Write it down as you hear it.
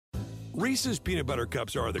Reese's peanut butter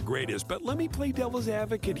cups are the greatest, but let me play devil's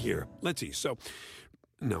advocate here. Let's see. So,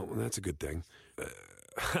 no, that's a good thing.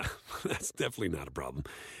 That's definitely not a problem.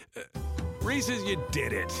 Reese's, you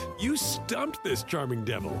did it. You stumped this charming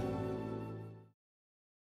devil.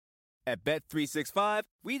 At Bet365,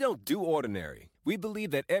 we don't do ordinary. We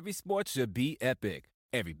believe that every sport should be epic.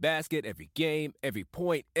 Every basket, every game, every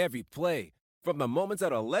point, every play. From the moments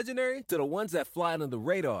that are legendary to the ones that fly under the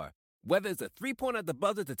radar. Whether it's a three-pointer at the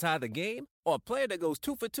buzzer to tie the game or a player that goes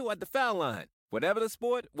 2 for 2 at the foul line. Whatever the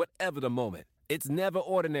sport, whatever the moment. It's never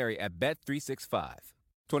ordinary at Bet365.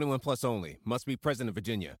 21 plus only. Must be present in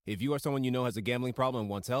Virginia. If you or someone you know has a gambling problem and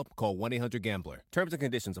wants help, call 1-800-GAMBLER. Terms and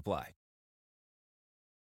conditions apply.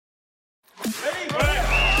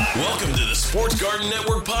 Welcome to the Sports Garden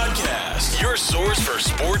Network podcast, your source for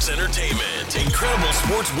sports entertainment, incredible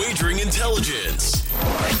sports wagering intelligence.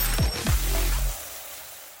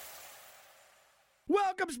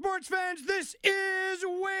 Welcome, sports fans. This is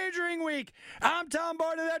Wagering Week. I'm Tom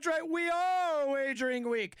Barton. That's right. We are Wagering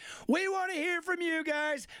Week. We want to hear from you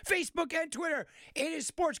guys. Facebook and Twitter. It is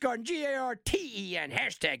Sports Garden, GARTEN,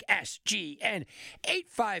 hashtag SGN,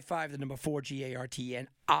 855, the number 4, GARTEN,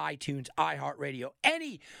 iTunes, iHeartRadio,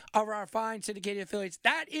 any of our fine syndicated affiliates.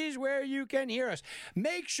 That is where you can hear us.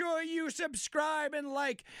 Make sure you subscribe and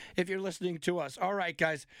like if you're listening to us. All right,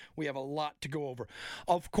 guys, we have a lot to go over.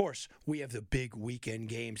 Of course, we have the big weekend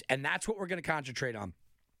games, and that's what we're going to concentrate on.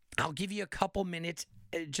 I'll give you a couple minutes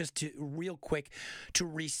just to real quick to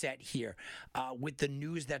reset here with the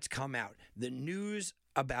news that's come out. The news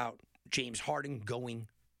about James Harden going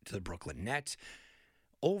to the Brooklyn Nets.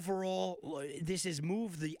 Overall, this has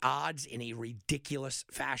moved the odds in a ridiculous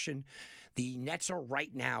fashion. The Nets are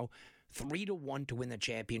right now 3-1 to win the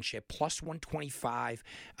championship, plus 125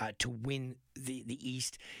 to win the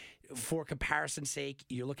East. For comparison's sake,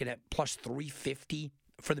 you're looking at plus 350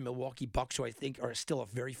 for the Milwaukee Bucks, who I think are still a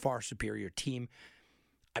very far superior team.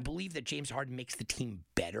 I believe that James Harden makes the team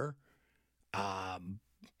better,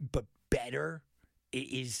 but better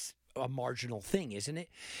is a marginal thing, isn't it?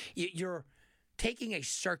 You're taking a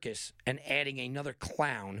circus and adding another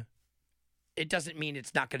clown. It doesn't mean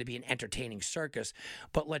it's not going to be an entertaining circus,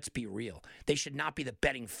 but let's be real. They should not be the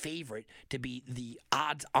betting favorite to be the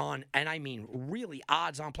odds on, and I mean really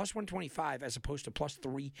odds on, plus 125 as opposed to plus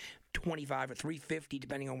 325 or 350,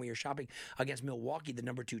 depending on where you're shopping, against Milwaukee, the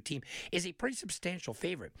number 2 team, is a pretty substantial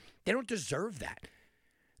favorite. They don't deserve that.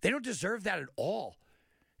 They don't deserve that at all.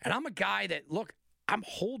 And I'm a guy that, look, I'm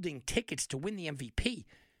holding tickets to win the MVP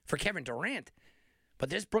for Kevin Durant. But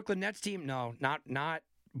this Brooklyn Nets team, no, not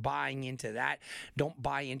buying into that. Don't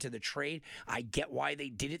buy into the trade. I get why they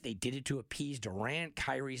did it. They did it to appease Durant.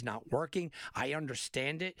 Kyrie's not working. I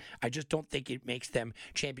understand it. I just don't think it makes them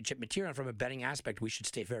championship material. And from a betting aspect, we should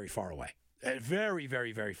stay very far away. Very,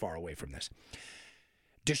 very, very far away from this.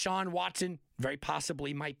 Deshaun Watson very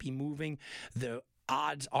possibly might be moving. The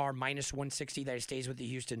odds are minus 160 that he stays with the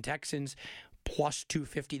Houston Texans. Plus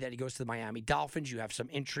 250 that he goes to the Miami Dolphins. You have some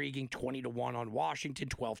intriguing 20-1 on Washington,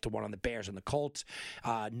 12-1 on the Bears and the Colts,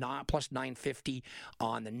 plus 950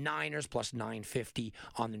 on the Niners, plus 950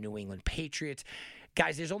 on the New England Patriots.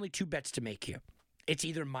 Guys, there's only 2 bets to make here. It's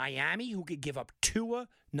either Miami, who could give up Tua,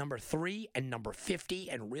 number 3, and number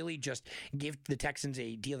 50, and really just give the Texans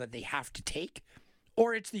a deal that they have to take,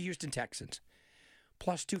 or it's the Houston Texans.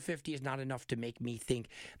 Plus 250 is not enough to make me think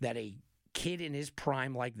that a kid in his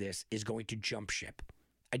prime like this is going to jump ship.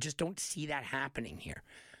 I just don't see that happening here.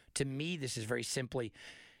 To me, this is very simply,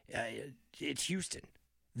 it's Houston.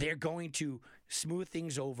 They're going to smooth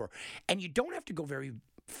things over. And you don't have to go very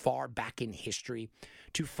far back in history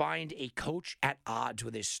to find a coach at odds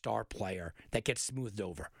with his star player that gets smoothed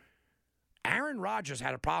over. Aaron Rodgers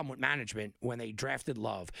had a problem with management when they drafted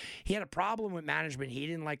Love. He had a problem with management. He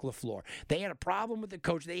didn't like LaFleur. They had a problem with the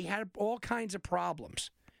coach. They had all kinds of problems.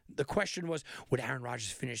 The question was, would Aaron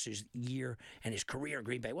Rodgers finish his year and his career in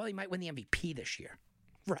Green Bay? Well, he might win the MVP this year,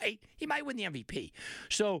 right? He might win the MVP.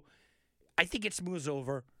 So I think it smooths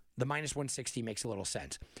over. The minus 160 makes a little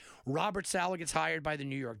sense. Robert Saleh gets hired by the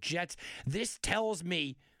New York Jets. This tells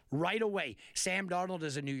me right away, Sam Darnold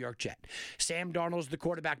is a New York Jet. Sam Darnold is the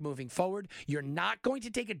quarterback moving forward. You're not going to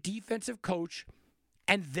take a defensive coach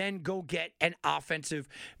and then go get an offensive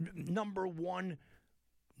number 1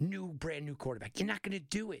 brand new quarterback. You're not going to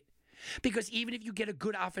do it. Because even if you get a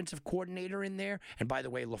good offensive coordinator in there, and by the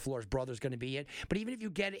way, LaFleur's brother's going to be it, but even if you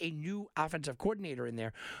get a new offensive coordinator in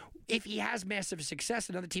there, if he has massive success,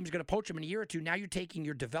 another team's going to poach him in a year or two. Now you're taking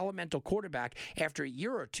your developmental quarterback after a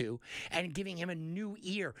year or two and giving him a new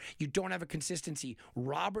ear. You don't have a consistency.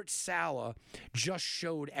 Robert Saleh just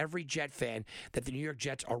showed every Jet fan that the New York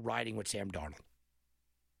Jets are riding with Sam Darnold.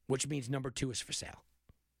 which means number 2 is for sale.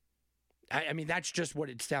 I mean, that's just what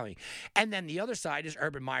it's telling. And then the other side is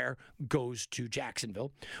Urban Meyer goes to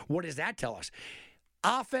Jacksonville. What does that tell us?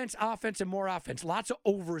 Offense, and more offense. Lots of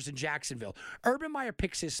overs in Jacksonville. Urban Meyer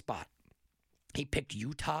picks his spot. He picked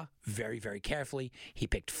Utah very, very carefully. He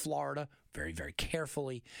picked Florida very, very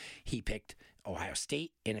carefully. He picked Ohio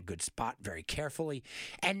State in a good spot very carefully.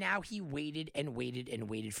 And now he waited and waited and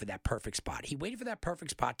waited for that perfect spot. He waited for that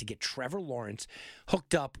perfect spot to get Trevor Lawrence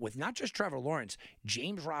hooked up with not just Trevor Lawrence,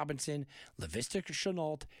 James Robinson, Laviska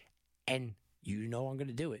Shenault, and you know I'm going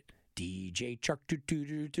to do it. DJ Chuck.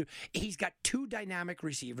 He's got 2 dynamic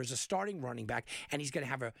receivers, a starting running back, and he's going to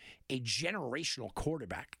have a generational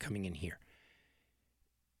quarterback coming in here.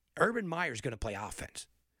 Urban Meyer's going to play offense.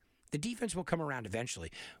 The defense will come around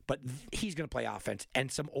eventually, but he's going to play offense, and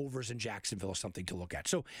some overs in Jacksonville is something to look at.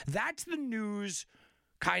 So that's the news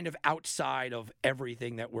kind of outside of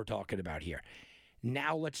everything that we're talking about here.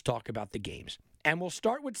 Now let's talk about the games. And we'll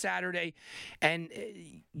start with Saturday, and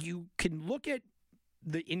you can look at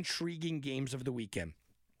the intriguing games of the weekend.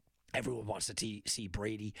 Everyone wants to see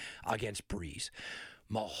Brady against Breeze.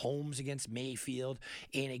 Mahomes against Mayfield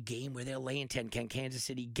in a game where they're laying 10. Can Kansas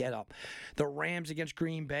City get up? The Rams against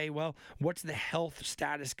Green Bay. Well, what's the health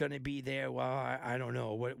status going to be there? Well, I don't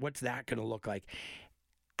know. What's that going to look like?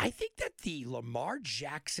 I think that the Lamar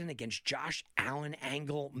Jackson against Josh Allen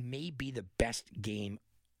angle may be the best game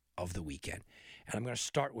of the weekend. And I'm going to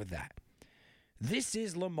start with that. This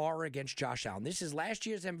is Lamar against Josh Allen. This is last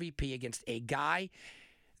year's MVP against a guy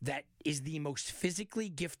that is the most physically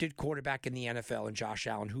gifted quarterback in the NFL, in Josh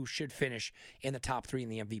Allen, who should finish in the top 3 in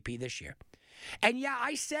the MVP this year. And yeah,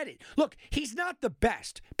 I said it. Look, he's not the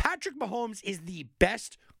best. Patrick Mahomes is the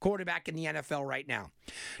best quarterback in the NFL right now.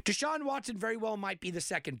 Deshaun Watson very well might be the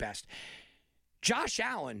second best. Josh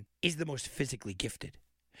Allen is the most physically gifted.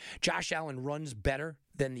 Josh Allen runs better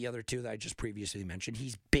than the other 2 that I just previously mentioned.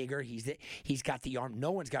 He's bigger. He's got the arm. No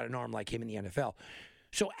one's got an arm like him in the NFL.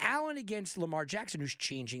 So Allen against Lamar Jackson, who's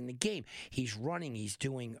changing the game. He's running. He's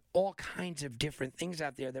doing all kinds of different things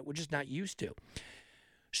out there that we're just not used to.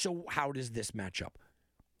 So how does this match up?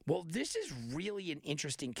 Well, this is really an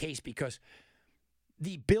interesting case because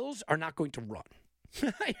the Bills are not going to run.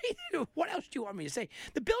 I mean, what else do you want me to say?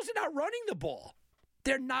 The Bills are not running the ball.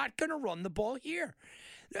 They're not going to run the ball here.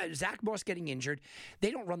 Zach Moss getting injured. They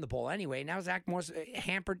don't run the ball anyway. Now Zach Moss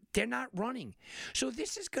hampered. They're not running. So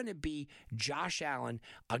this is going to be Josh Allen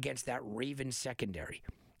against that Ravens secondary.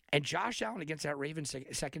 And Josh Allen against that Ravens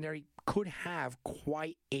secondary could have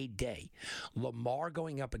quite a day. Lamar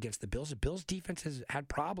going up against the Bills. The Bills' defense has had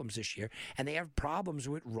problems this year, and they have problems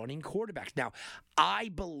with running quarterbacks. Now, I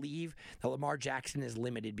believe that Lamar Jackson is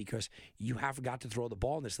limited because you have got to throw the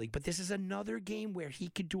ball in this league, but this is another game where he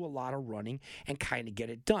could do a lot of running and kind of get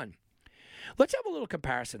it done. Let's have a little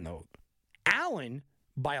comparison, though. Allen,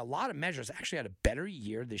 by a lot of measures, actually had a better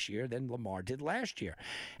year this year than Lamar did last year.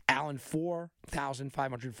 Allen,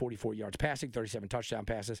 4,544 yards passing, 37 touchdown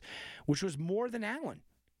passes, which was more than Allen.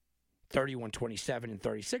 31, 27, and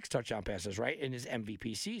 36 touchdown passes, right, in his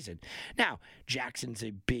MVP season. Now, Jackson's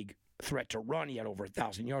a big threat to run. He had over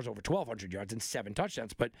 1,000 yards, over 1,200 yards, and 7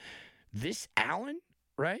 touchdowns. But this Allen,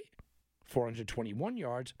 right, 421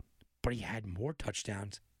 yards, but he had more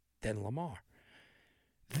touchdowns than Lamar.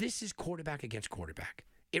 This is quarterback against quarterback.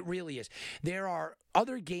 It really is. There are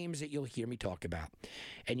other games that you'll hear me talk about,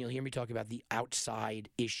 and you'll hear me talk about the outside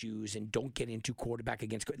issues and don't get into quarterback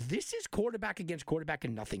against quarterback. This is quarterback against quarterback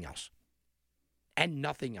and nothing else. And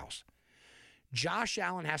nothing else. Josh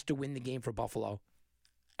Allen has to win the game for Buffalo,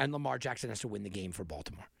 and Lamar Jackson has to win the game for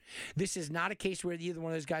Baltimore. This is not a case where either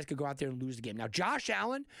one of those guys could go out there and lose the game. Now, Josh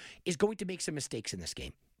Allen is going to make some mistakes in this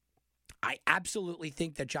game. I absolutely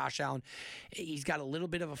think that Josh Allen, he's got a little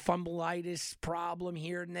bit of a fumbleitis problem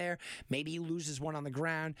here and there. Maybe he loses one on the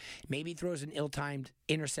ground. Maybe he throws an ill-timed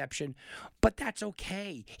interception. But that's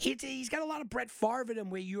okay. He's got a lot of Brett Favre in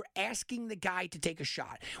him where you're asking the guy to take a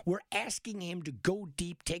shot. We're asking him to go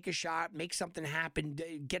deep, take a shot, make something happen,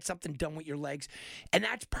 get something done with your legs. And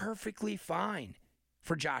that's perfectly fine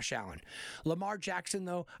for Josh Allen. Lamar Jackson,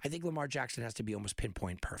 though, I think Lamar Jackson has to be almost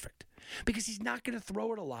pinpoint perfect because he's not going to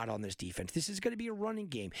throw it a lot on this defense. This is going to be a running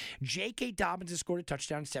game. J.K. Dobbins has scored a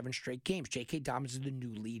touchdown in 7 straight games. J.K. Dobbins is the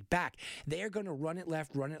new lead back. They are going to run it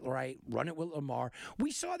left, run it right, run it with Lamar. We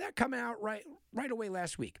saw that coming out right away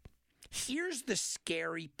last week. Here's the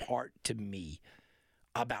scary part to me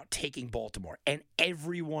about taking Baltimore. And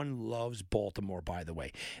everyone loves Baltimore, by the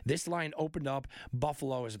way. This line opened up.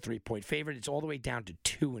 Buffalo is a 3-point favorite. It's all the way down to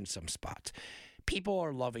 2 in some spots. People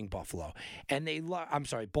are loving Buffalo. And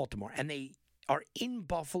Baltimore. And they are in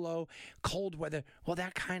Buffalo, cold weather. Well,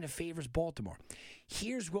 that kind of favors Baltimore.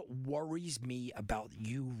 Here's what worries me about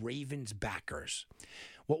you Ravens backers.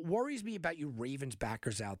 What worries me about you Ravens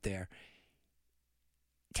backers out there,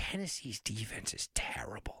 Tennessee's defense is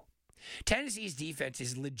terrible. Tennessee's defense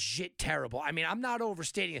is legit terrible. I mean, I'm not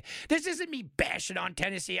overstating it. This isn't me bashing on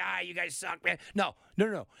Tennessee. You guys suck, man. No.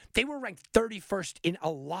 They were ranked 31st in a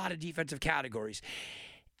lot of defensive categories.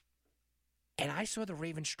 And I saw the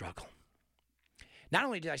Ravens struggle. Not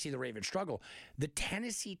only did I see the Ravens struggle, the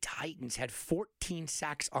Tennessee Titans had 14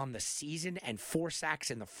 sacks on the season and 4 sacks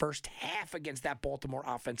in the first half against that Baltimore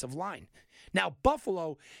offensive line. Now,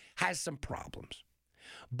 Buffalo has some problems.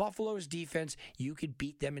 Buffalo's defense, you could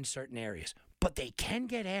beat them in certain areas, but they can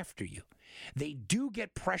get after you. They do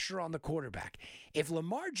get pressure on the quarterback. If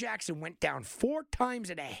Lamar Jackson went down 4.5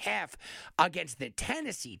 times against the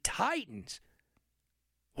Tennessee Titans,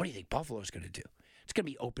 what do you think Buffalo's going to do? It's going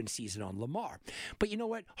to be open season on Lamar. But you know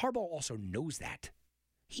what? Harbaugh also knows that.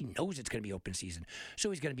 He knows it's going to be open season. So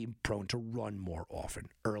he's going to be prone to run more often,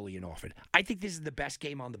 early and often. I think this is the best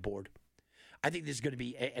game on the board. I think this is going to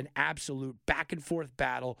be an absolute back-and-forth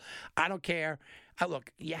battle. I don't care.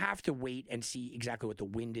 Look, you have to wait and see exactly what the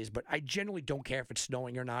wind is, but I generally don't care if it's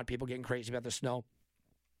snowing or not. People getting crazy about the snow.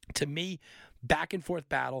 To me, back-and-forth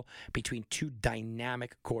battle between two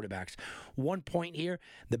dynamic quarterbacks. 1 point here,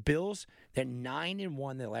 the Bills, they're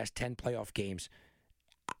 9-1 in their last 10 playoff games.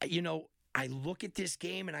 You know, I look at this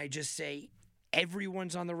game and I just say,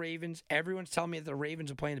 everyone's on the Ravens. Everyone's telling me that the Ravens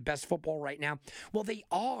are playing the best football right now. Well, they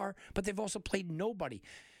are, but they've also played nobody.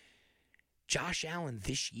 Josh Allen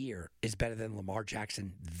this year is better than Lamar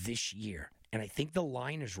Jackson this year. And I think the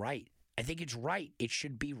line is right. I think it's right. It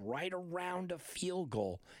should be right around a field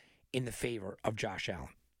goal in the favor of Josh Allen.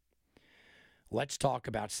 Let's talk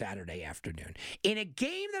about Saturday afternoon. In a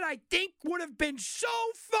game that I think would have been so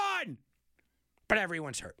fun, but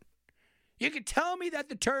everyone's hurt. You could tell me that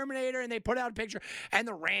the Terminator, and they put out a picture, and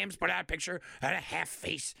the Rams put out a picture, and a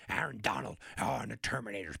half-face Aaron Donald. Oh, and the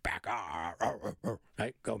Terminator's back.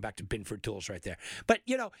 Right? Going back to Binford Tools right there. But,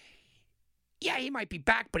 you know, yeah, he might be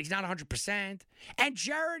back, but he's not 100%. And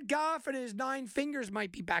Jared Goff and his 9 fingers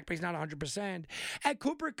might be back, but he's not 100%. And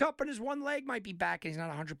Cooper Kupp and his 1 leg might be back, and he's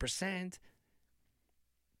not 100%.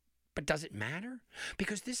 But does it matter?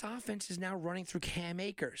 Because this offense is now running through Cam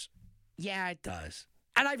Akers. Yeah, it does.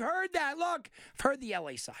 And I've heard that. Look, I've heard the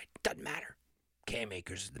LA side. Doesn't matter. Cam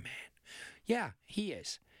Akers is the man. Yeah, he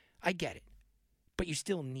is. I get it. But you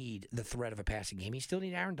still need the threat of a passing game. You still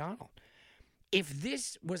need Aaron Donald. If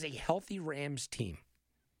this was a healthy Rams team,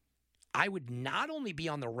 I would not only be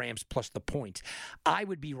on the Rams plus the points, I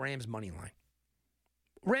would be Rams money line.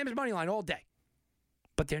 Rams money line all day.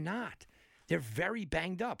 But they're not. They're very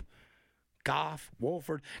banged up. Goff,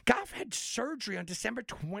 Wolford. Goff had surgery on December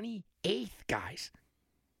 28th, guys.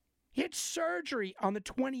 He had surgery on the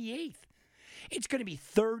 28th. It's going to be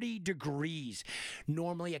 30 degrees.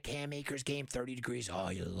 Normally a Cam Akers game, 30 degrees. Oh,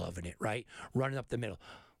 you're loving it, right? Running up the middle.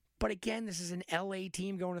 But again, this is an LA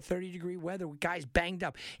team going to 30-degree weather with guys banged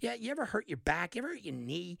up. Yeah, you ever hurt your back? You ever hurt your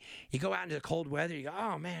knee? You go out into the cold weather, you go,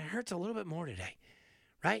 oh, man, it hurts a little bit more today,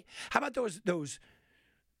 right? How about those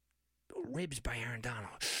ribs by Aaron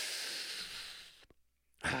Donald?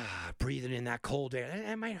 Breathing in that cold air.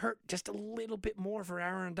 That might hurt just a little bit more for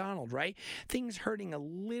Aaron Donald, right? Things hurting a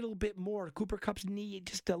little bit more. Cooper Kupp's knee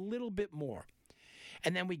just a little bit more.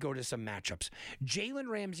 And then we go to some matchups. Jalen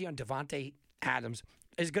Ramsey on Davante Adams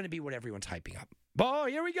is going to be what everyone's hyping up. Oh,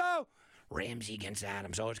 here we go. Ramsey against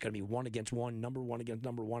Adams. Oh, it's going to be 1 against 1, number 1 against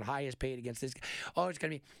number 1, highest paid against this guy. Oh, it's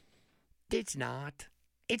going to be... It's not.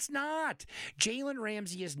 It's not. Jalen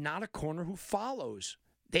Ramsey is not a corner who follows.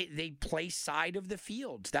 They play side of the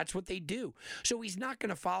fields. That's what they do. So he's not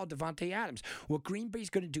going to follow Davante Adams. What Green Bay's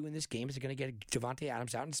going to do in this game is they're going to get Davante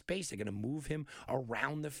Adams out in space. They're going to move him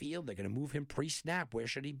around the field. They're going to move him pre-snap. Where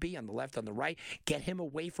should he be? On the left, on the right. Get him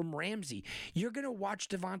away from Ramsey. You're going to watch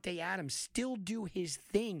Davante Adams still do his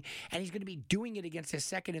thing, and he's going to be doing it against his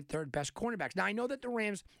second and third best cornerbacks. Now, I know that the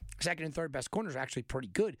Rams' second and third best corners are actually pretty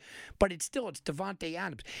good, but it's Davante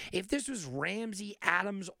Adams. If this was Ramsey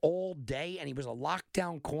Adams all day and he was a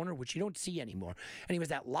lockdown corner, which you don't see anymore, and he was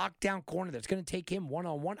that lockdown corner that's going to take him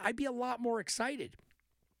one-on-one, I'd be a lot more excited.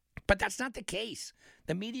 But that's not the case.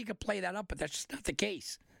 The media could play that up, but that's just not the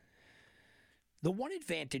case. The one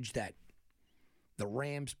advantage that the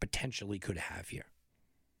Rams potentially could have here,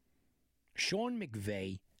 Sean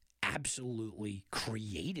McVay absolutely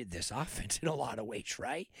created this offense in a lot of ways,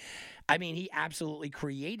 right? I mean, he absolutely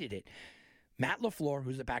created it. Matt LaFleur,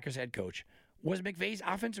 who's the Packers head coach, was McVay's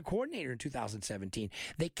offensive coordinator in 2017.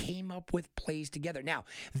 They came up with plays together. Now,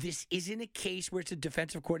 this isn't a case where it's a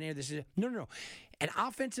defensive coordinator. This is no. An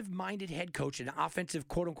offensive-minded head coach, an offensive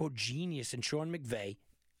quote-unquote genius in Sean McVay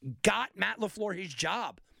got Matt LaFleur his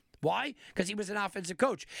job. Why? Because he was an offensive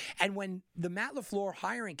coach. And when the Matt LaFleur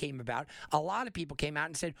hiring came about, a lot of people came out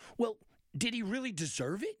and said, well, did he really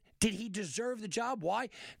deserve it? Did he deserve the job? Why?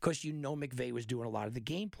 Because McVay was doing a lot of the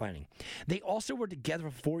game planning. They also were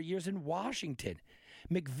together for 4 years in Washington.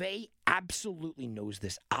 McVay absolutely knows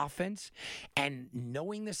this offense, and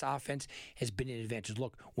knowing this offense has been an advantage.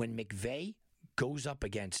 Look, when McVay goes up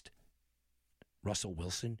against Russell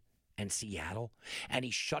Wilson and Seattle, and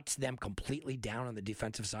he shuts them completely down on the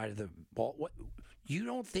defensive side of the ball, you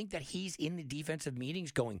don't think that he's in the defensive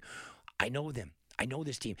meetings going, I know them. I know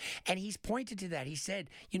this team. And he's pointed to that. He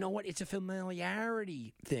said, you know what? It's a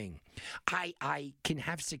familiarity thing. I can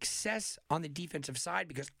have success on the defensive side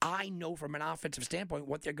because I know from an offensive standpoint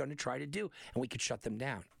what they're going to try to do, and we could shut them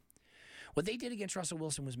down. What they did against Russell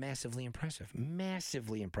Wilson was massively impressive.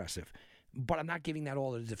 Massively impressive. But I'm not giving that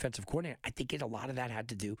all to the defensive coordinator. I think a lot of that had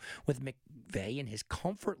to do with McVay and his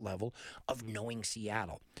comfort level of knowing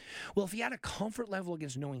Seattle. Well, if he had a comfort level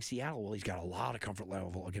against knowing Seattle, well, he's got a lot of comfort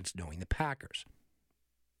level against knowing the Packers.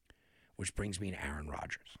 Which brings me to Aaron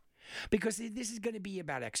Rodgers. Because this is going to be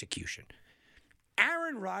about execution.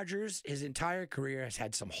 Aaron Rodgers, his entire career, has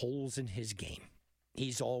had some holes in his game.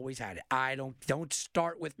 He's always had it. Don't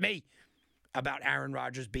start with me about Aaron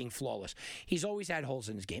Rodgers being flawless. He's always had holes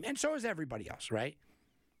in his game, and so has everybody else, right?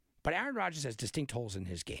 But Aaron Rodgers has distinct holes in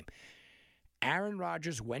his game. Aaron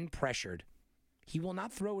Rodgers, when pressured, he will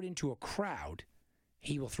not throw it into a crowd.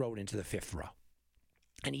 He will throw it into the fifth row.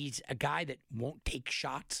 And he's a guy that won't take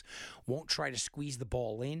shots, won't try to squeeze the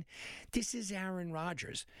ball in. This is Aaron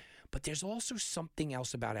Rodgers. But there's also something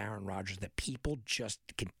else about Aaron Rodgers that people just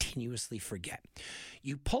continuously forget.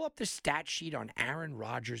 You pull up the stat sheet on Aaron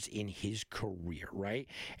Rodgers in his career, right?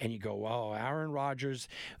 And you go, oh, Aaron Rodgers,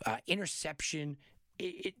 interception,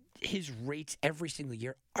 his rates every single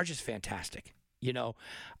year are just fantastic.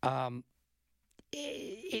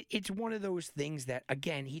 It's one of those things that,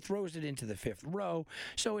 again, he throws it into the fifth row,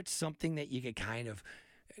 so it's something that you could kind of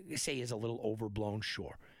say is a little overblown,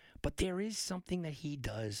 sure. But there is something that he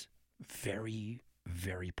does very,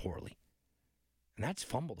 very poorly, and that's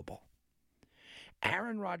fumble the ball.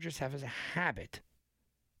 Aaron Rodgers has a habit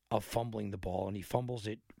of fumbling the ball, and he fumbles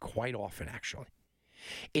it quite often, actually.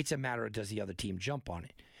 It's a matter of, does the other team jump on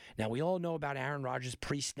it? Now, we all know about Aaron Rodgers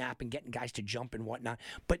pre-snap and getting guys to jump and whatnot,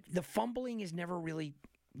 but the fumbling is never really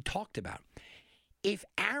talked about. If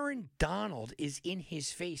Aaron Donald is in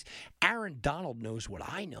his face, Aaron Donald knows what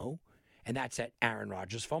I know, and that's that Aaron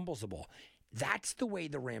Rodgers fumbles the ball. That's the way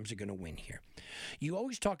the Rams are going to win here. You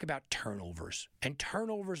always talk about turnovers, and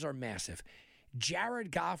turnovers are massive.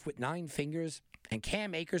 Jared Goff with 9 fingers and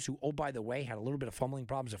Cam Akers, who, oh, by the way, had a little bit of fumbling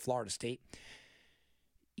problems at Florida State,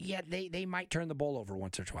 yeah, they might turn the ball over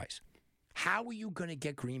once or twice. How are you going to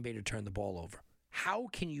get Green Bay to turn the ball over? How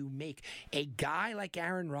can you make a guy like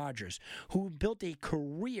Aaron Rodgers, who built a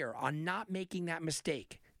career on not making that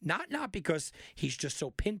mistake, not because he's just so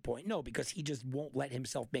pinpoint, no, because he just won't let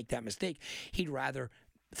himself make that mistake. He'd rather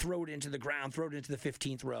throw it into the ground, throw it into the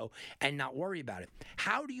 15th row, and not worry about it.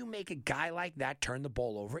 How do you make a guy like that turn the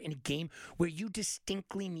ball over in a game where you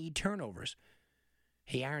distinctly need turnovers?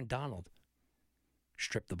 Hey, Aaron Donald,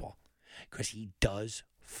 strip the ball, because he does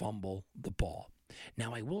fumble the ball.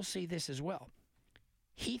 Now, I will say this as well.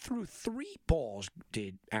 He threw 3 balls,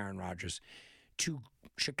 did Aaron Rodgers, to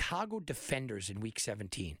Chicago defenders in Week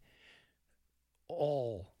 17.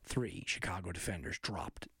 All 3 Chicago defenders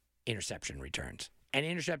dropped interception returns. And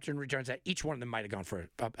interception returns that each one of them might have gone for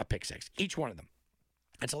a pick six. Each one of them.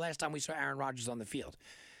 That's the last time we saw Aaron Rodgers on the field.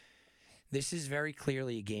 This is very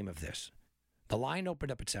clearly a game of this. The line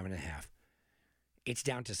opened up at 7.5. It's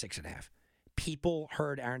down to 6.5. People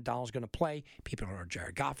heard Aaron Donald's going to play. People heard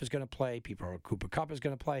Jared Goff is going to play. People heard Cooper Kupp is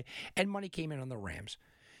going to play. And money came in on the Rams.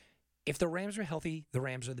 If the Rams are healthy, the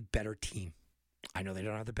Rams are the better team. I know they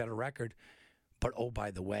don't have the better record. But, oh,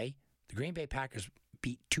 by the way, the Green Bay Packers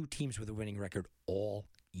beat 2 teams with a winning record all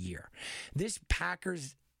year. This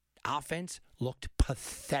Packers offense looked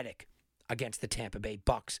pathetic against the Tampa Bay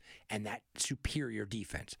Bucks and that superior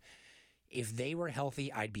defense. If they were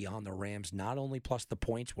healthy, I'd be on the Rams, not only plus the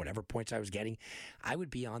points, whatever points I was getting, I would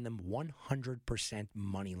be on them 100%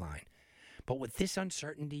 money line. But with this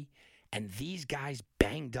uncertainty and these guys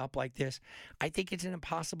banged up like this, I think it's an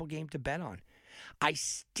impossible game to bet on. I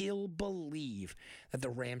still believe that the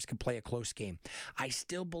Rams could play a close game. I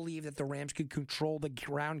still believe that the Rams could control the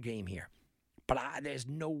ground game here. But there's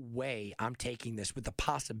no way I'm taking this with the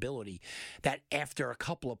possibility that after a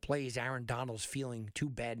couple of plays, Aaron Donald's feeling too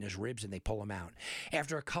bad in his ribs and they pull him out.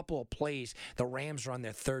 After a couple of plays, the Rams are on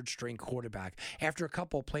their third-string quarterback. After a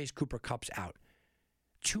couple of plays, Cooper Kupp's out.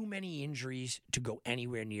 Too many injuries to go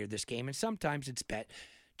anywhere near this game. And sometimes it's bet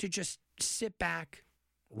to just sit back,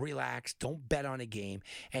 relax, don't bet on a game,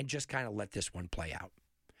 and just kind of let this one play out.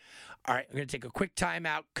 All right, I'm going to take a quick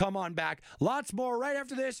timeout. Come on back. Lots more right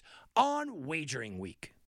after this on Wagering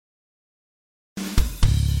Week.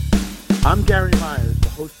 I'm Gary Myers, the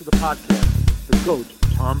host of the podcast, The GOAT,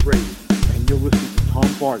 Tom Brady, and you're listening to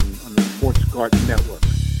Tom Barton on the Sports Garden Network.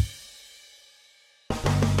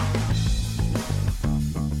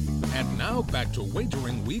 And now back to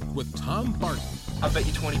Wagering Week with Tom Barton. I'll bet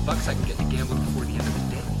you $20 I can get you gambling before the end of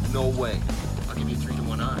the day. No way. I'll give you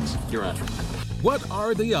 3-1 odds. You're on. What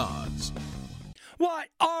are the odds? What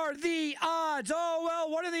are the odds? Oh, well,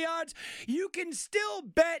 what are the odds? You can still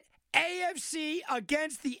bet AFC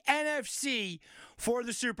against the NFC for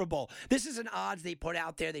the Super Bowl. This is an odds they put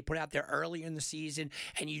out there. They put out there earlier in the season,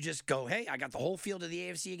 and you just go, hey, I got the whole field of the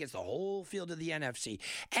AFC against the whole field of the NFC.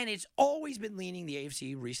 And it's always been leaning the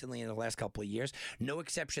AFC recently in the last couple of years. No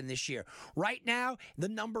exception this year. Right now, the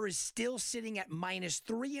number is still sitting at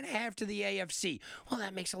 -3.5 to the AFC. Well,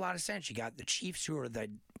 that makes a lot of sense. You got the Chiefs, who are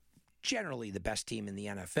generally the best team in the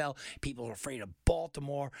NFL. People are afraid of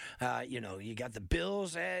Baltimore. You got the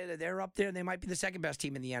Bills. They're up there. They might be the second best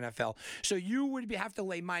team in the NFL. So you would have to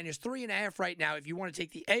lay -3.5 right now if you want to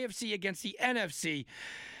take the AFC against the NFC.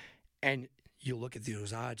 And you look at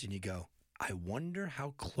those odds and you go, I wonder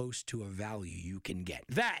how close to a value you can get.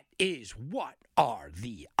 That is what are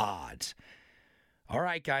the odds. All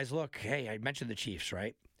right, guys, look. Hey, I mentioned the Chiefs,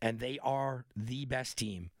 right? And they are the best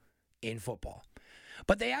team in football.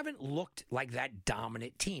 But they haven't looked like that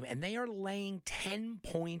dominant team, and they are laying 10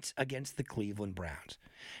 points against the Cleveland Browns.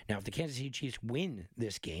 Now, if the Kansas City Chiefs win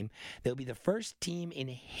this game, they'll be the first team in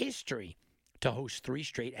history to host 3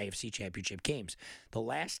 straight AFC Championship games. The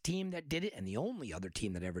last team that did it, and the only other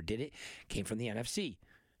team that ever did it, came from the NFC.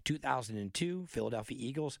 2002, Philadelphia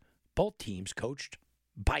Eagles, both teams coached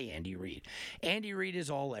by Andy Reid. Andy Reid is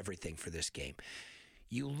all everything for this game.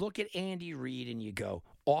 You look at Andy Reid and you go,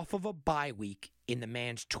 off of a bye week in the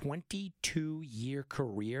man's 22-year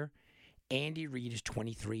career, Andy Reid is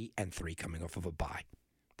 23-3 coming off of a bye.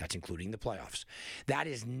 That's including the playoffs. That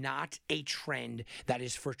is not a trend that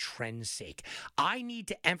is for trend's sake. I need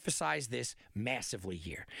to emphasize this massively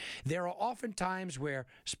here. There are often times where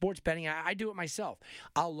sports betting, I do it myself.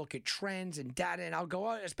 I'll look at trends and data and I'll go,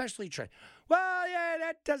 oh, especially trend. Well, yeah,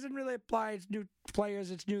 that doesn't really apply. It's new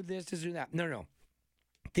players, it's new this, it's new that. No.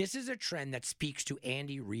 This is a trend that speaks to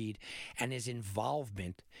Andy Reid and his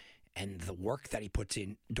involvement and the work that he puts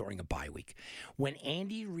in during a bye week. When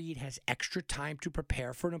Andy Reid has extra time to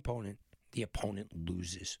prepare for an opponent, the opponent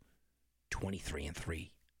loses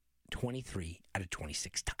 23-3. 23 out of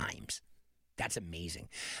 26 times. That's amazing.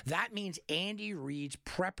 That means Andy Reid's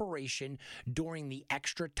preparation during the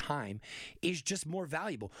extra time is just more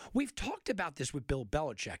valuable. We've talked about this with Bill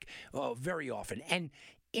Belichick very often. And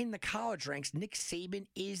in the college ranks, Nick Saban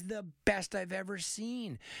is the best I've ever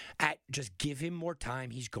seen at just give him more time.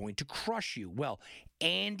 He's going to crush you. Well,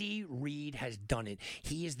 Andy Reid has done it.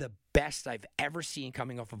 He is the best I've ever seen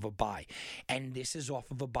coming off of a bye. And this is off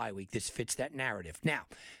of a bye week. This fits that narrative. Now,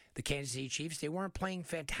 the Kansas City Chiefs, they weren't playing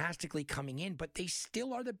fantastically coming in, but they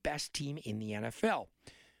still are the best team in the NFL.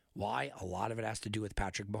 Why? A lot of it has to do with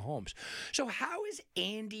Patrick Mahomes. So how is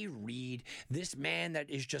Andy Reid, this man that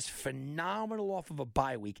is just phenomenal off of a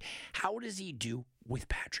bye week, how does he do with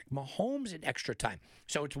Patrick Mahomes in extra time?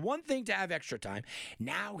 So it's one thing to have extra time.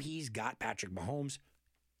 Now he's got Patrick Mahomes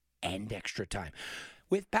and extra time.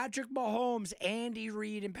 With Patrick Mahomes, Andy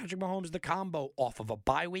Reid and Patrick Mahomes, the combo off of a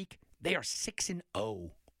bye week, they are 6-0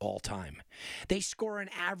 all time. They score an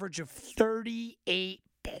average of 38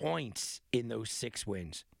 points in those 6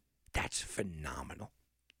 wins. That's phenomenal.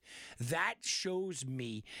 That shows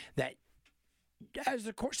me that as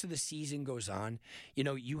the course of the season goes on,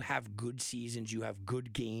 you have good seasons, you have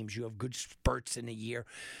good games, you have good spurts in a year.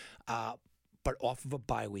 But off of a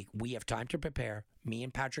bye week, we have time to prepare. Me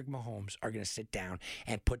and Patrick Mahomes are going to sit down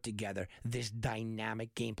and put together this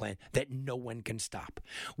dynamic game plan that no one can stop.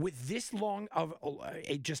 With this long of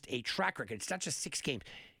just a track record, it's not just 6 games.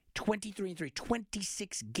 23-3,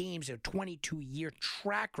 26 games, a 22-year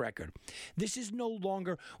track record. This is no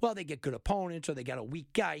longer, well, they get good opponents or they got a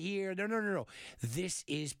weak guy here. No. This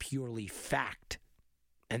is purely fact.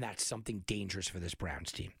 And that's something dangerous for this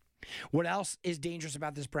Browns team. What else is dangerous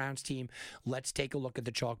about this Browns team? Let's take a look at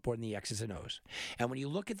the chalkboard and the X's and O's. And when you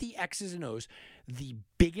look at the X's and O's, the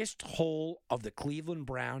biggest hole of the Cleveland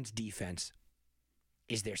Browns defense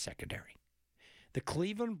is their secondary. The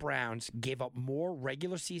Cleveland Browns gave up more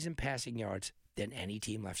regular season passing yards than any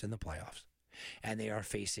team left in the playoffs. And they are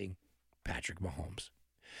facing Patrick Mahomes.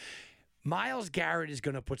 Myles Garrett is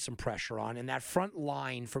going to put some pressure on, and that front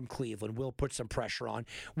line from Cleveland will put some pressure on,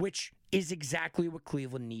 which is exactly what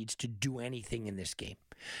Cleveland needs to do anything in this game.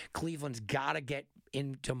 Cleveland's got to get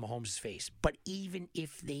into Mahomes' face. But even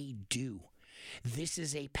if they do, this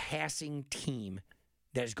is a passing team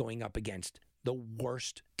that is going up against the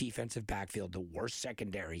worst defensive backfield, the worst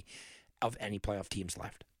secondary of any playoff teams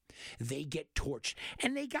left. They get torched.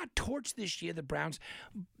 And they got torched this year, the Browns,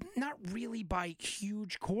 not really by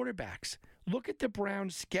huge quarterbacks. Look at the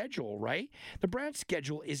Browns' schedule, right? The Browns'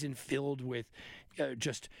 schedule isn't filled with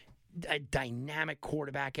just a dynamic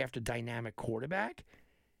quarterback after dynamic quarterback.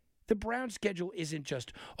 The Browns' schedule isn't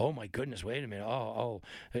just, oh my goodness, wait a minute,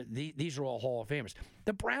 these are all Hall of Famers.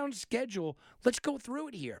 The Browns' schedule, let's go through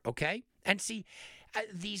it here, okay? And see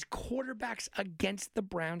these quarterbacks against the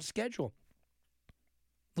Browns' schedule.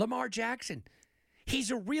 Lamar Jackson, he's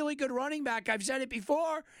a really good running back. I've said it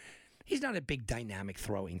before. He's not a big dynamic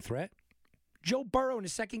throwing threat. Joe Burrow in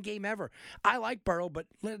his second game ever. I like Burrow, but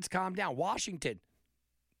let's calm down. Washington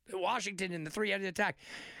in the three-headed attack.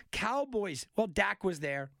 Cowboys, well, Dak was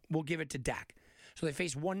there. We'll give it to Dak. So they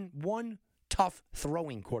face one tough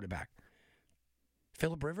throwing quarterback.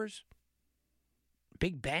 Phillip Rivers?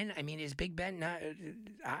 Big Ben? I mean, is Big Ben not,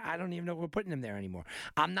 I don't even know if we're putting him there anymore.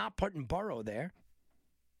 I'm not putting Burrow there.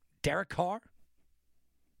 Derek Carr?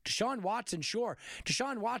 Deshaun Watson, sure.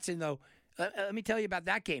 Deshaun Watson, though, let me tell you about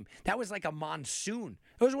that game. That was like a monsoon.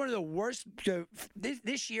 It was one of the worst.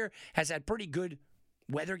 This year has had pretty good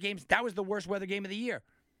weather games. That was the worst weather game of the year.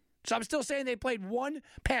 So I'm still saying they played one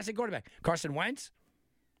passing quarterback. Carson Wentz?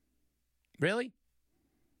 Really?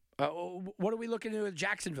 What are we looking at with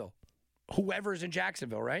Jacksonville? Whoever's in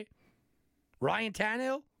Jacksonville, right? Ryan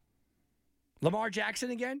Tannehill? Lamar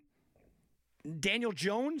Jackson again? Daniel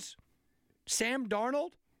Jones? Sam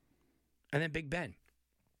Darnold? And then Big Ben.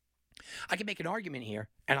 I can make an argument here,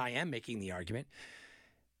 and I am making the argument,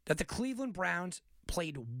 that the Cleveland Browns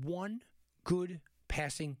played one good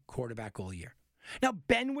passing quarterback all year. Now,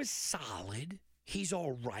 Ben was solid. He's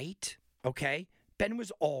all right, okay? Ben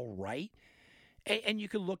was all right. And you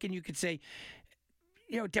could look and you could say,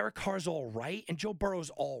 Derek Carr's all right, and Joe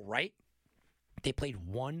Burrow's all right. They played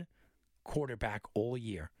one quarterback all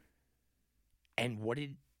year. And what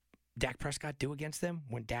did Dak Prescott do against them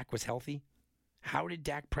when Dak was healthy? How did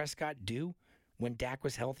Dak Prescott do when Dak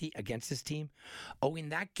was healthy against this team? Oh, in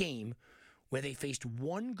that game where they faced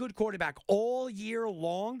one good quarterback all year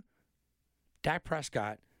long, Dak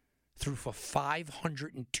Prescott threw for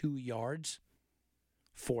 502 yards,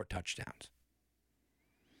 4 touchdowns.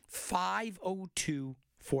 502,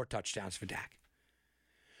 4 touchdowns for Dak.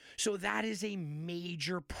 So that is a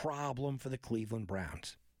major problem for the Cleveland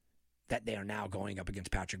Browns, that they are now going up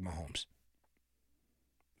against Patrick Mahomes.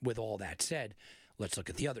 With all that said, let's look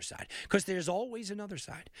at the other side, because there's always another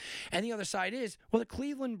side. And the other side is, well, the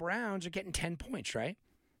Cleveland Browns are getting 10 points, right?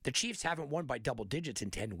 The Chiefs haven't won by double digits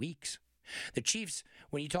in 10 weeks. The Chiefs,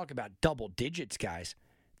 when you talk about double digits, guys,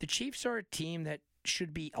 the Chiefs are a team that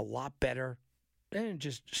should be a lot better and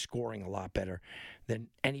just scoring a lot better than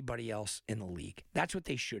anybody else in the league. That's what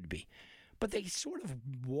they should be. But they sort of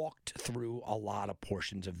walked through a lot of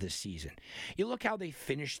portions of this season. You look how they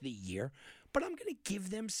finished the year, but I'm going to give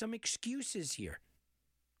them some excuses here.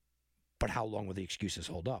 But how long will the excuses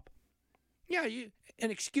hold up? Yeah,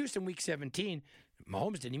 an excuse in Week 17,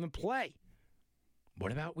 Mahomes didn't even play.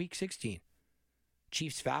 What about Week 16?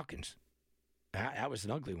 Chiefs-Falcons. That was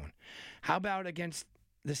an ugly one. How about against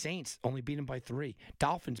the Saints? Only beat them by 3.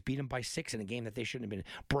 Dolphins beat them by 6 in a game that they shouldn't have been in.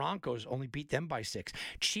 Broncos only beat them by 6.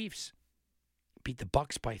 Chiefs beat the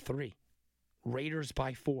Bucks by 3. Raiders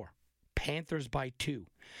by 4. Panthers by 2. You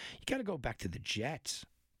got to go back to the Jets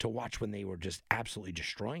to watch when they were just absolutely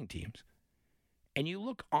destroying teams. And you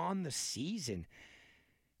look on the season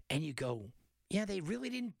and you go, yeah, they really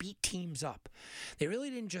didn't beat teams up. They really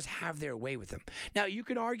didn't just have their way with them. Now, you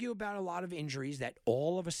can argue about a lot of injuries that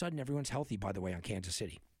all of a sudden everyone's healthy, by the way, on Kansas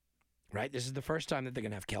City. Right? This is the first time that they're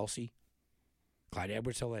going to have Kelsey, Clyde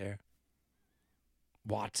Edwards-Helaire,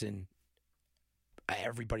 Watson,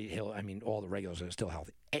 everybody, all the regulars are still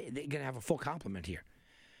healthy. They're going to have a full complement here.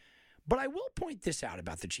 But I will point this out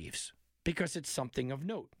about the Chiefs because it's something of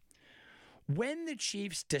note. When the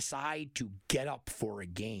Chiefs decide to get up for a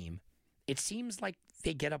game, it seems like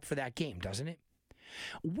they get up for that game, doesn't it?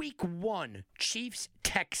 Week 1,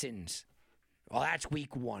 Chiefs-Texans. Well, that's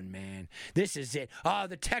week 1, man. This is it.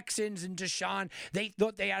 The Texans and Deshaun, they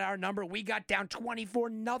thought they had our number. We got down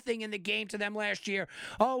 24-0 in the game to them last year.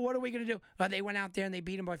 Oh, what are we going to do? They went out there and they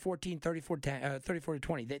beat them by 14,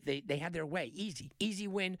 34-20. They had their way. Easy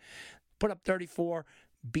win. Put up 34,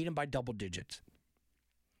 beat them by double digits.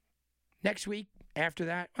 Next week, after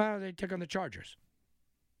that, they took on the Chargers.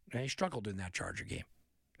 They struggled in that Charger game.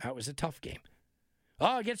 That was a tough game.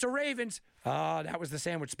 Against the Ravens. That was the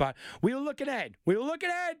sandwich spot. We were looking ahead.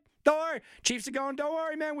 Don't worry. Chiefs are going, don't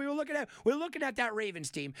worry, man. We were looking at that Ravens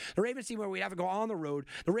team. The Ravens team where we'd have to go on the road.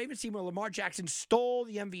 The Ravens team where Lamar Jackson stole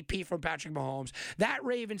the MVP from Patrick Mahomes. That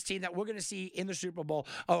Ravens team that we're going to see in the Super Bowl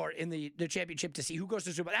or in the championship to see who goes to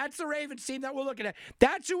the Super Bowl. That's the Ravens team that we're looking at.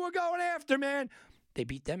 That's who we're going after, man. They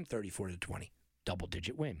beat them 34-20.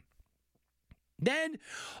 Double-digit win. Then,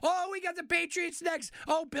 we got the Patriots next.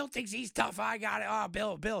 Bill thinks he's tough. I got it.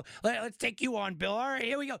 Bill, let's take you on, Bill. All right,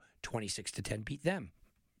 here we go. 26-10 beat them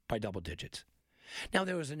by double digits. Now,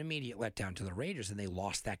 there was an immediate letdown to the Raiders, and they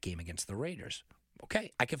lost that game against the Raiders.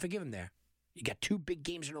 Okay, I can forgive them there. You got 2 big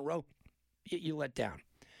games in a row. You let down.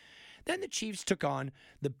 Then the Chiefs took on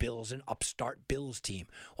the Bills, an upstart Bills team.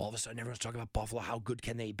 All of a sudden, everyone's talking about Buffalo. How good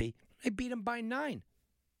can they be? They beat them by 9.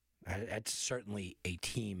 That's certainly a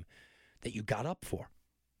team that you got up for.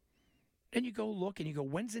 Then you go look and you go,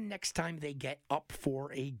 when's the next time they get up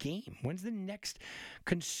for a game? When's the next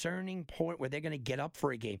concerning point where they're going to get up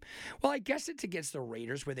for a game? Well, I guess it's against the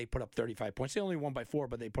Raiders where they put up 35 points. They only won by 4,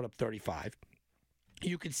 but they put up 35.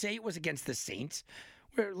 You could say it was against the Saints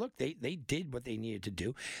where, look, they did what they needed to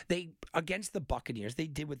do. Against the Buccaneers, they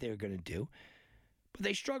did what they were going to do. But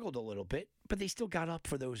they struggled a little bit, but they still got up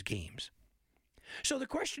for those games. So the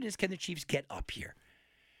question is, can the Chiefs get up here?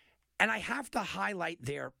 And I have to highlight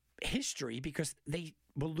their history because they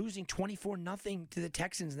were losing 24-0 to the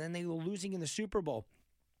Texans, and then they were losing in the Super Bowl.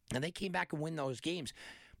 And they came back and win those games,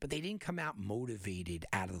 but they didn't come out motivated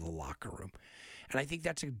out of the locker room. And I think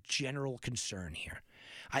that's a general concern here.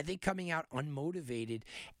 I think coming out unmotivated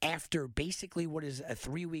after basically what is a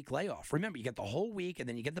 3-week layoff. Remember, you get the whole week, and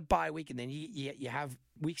then you get the bye week, and then you have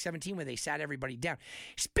week 17 where they sat everybody down.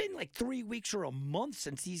 It's been like 3 weeks or a month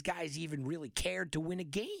since these guys even really cared to win a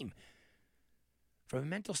game. From a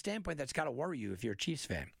mental standpoint, that's got to worry you if you're a Chiefs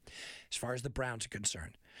fan, as far as the Browns are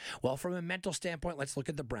concerned. Well, from a mental standpoint, let's look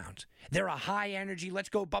at the Browns. They're a high-energy, let's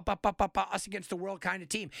go, us against the world kind of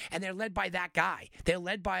team, and they're led by that guy. They're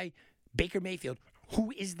led by Baker Mayfield,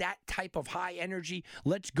 who is that type of high-energy,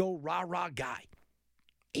 let's go, rah-rah guy.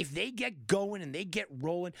 If they get going and they get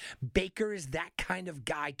rolling, Baker is that kind of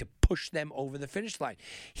guy to push them over the finish line.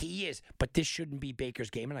 He is, but this shouldn't be Baker's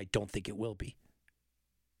game, and I don't think it will be.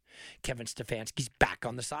 Kevin Stefanski's back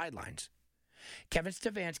on the sidelines. Kevin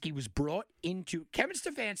Stefanski,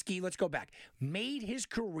 let's go back, made his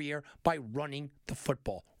career by running the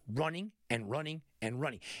football. Running and running and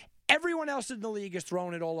running. Everyone else in the league is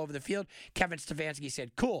throwing it all over the field. Kevin Stefanski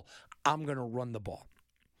said, cool, I'm going to run the ball.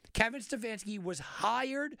 Kevin Stefanski was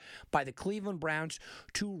hired by the Cleveland Browns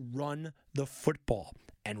to run the football,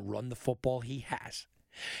 and run the football he has.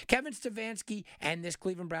 Kevin Stefanski and this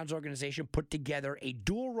Cleveland Browns organization put together a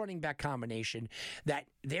dual running back combination that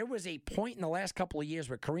there was a point in the last couple of years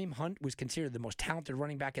where Kareem Hunt was considered the most talented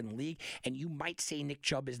running back in the league, and you might say Nick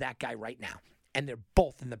Chubb is that guy right now, and they're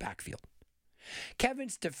both in the backfield. Kevin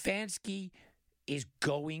Stefanski is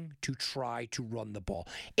going to try to run the ball.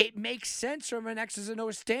 It makes sense from an X's and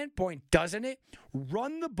O's standpoint, doesn't it?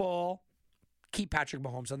 Run the ball, keep Patrick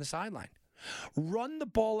Mahomes on the sideline. Run the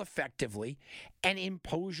ball effectively and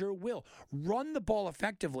impose your will. Run the ball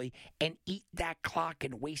effectively and eat that clock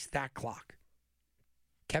and waste that clock.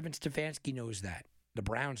 Kevin Stefanski knows that. The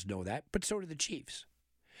Browns know that, but so do the Chiefs.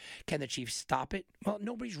 Can the Chiefs stop it? Well,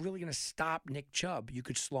 nobody's really going to stop Nick Chubb. You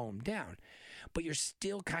could slow him down, but you're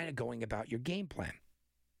still kind of going about your game plan.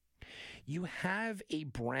 You have a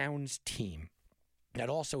Browns team that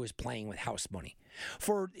also is playing with house money.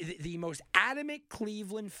 For the most adamant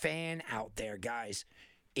Cleveland fan out there, guys,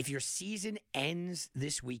 if your season ends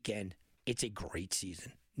this weekend, it's a great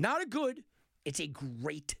season. Not a good, it's a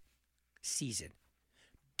great season.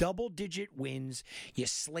 Double-digit wins. You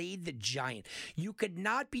slayed the Giant. You could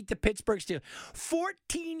not beat the Pittsburgh Steelers.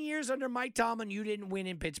 14 years under Mike Tomlin, you didn't win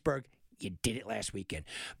in Pittsburgh. You did it last weekend.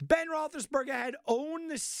 Ben Roethlisberger had owned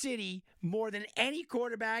the city more than any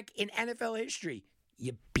quarterback in NFL history.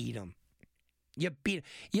 You beat him. You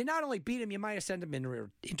not only beat him, you might have sent him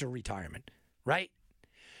into retirement, right?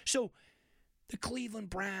 So the Cleveland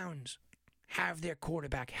Browns have their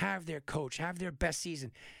quarterback, have their coach, have their best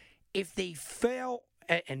season. If they fail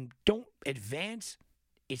and don't advance,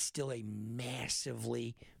 it's still a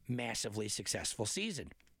massively, massively successful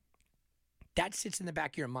season. That sits in the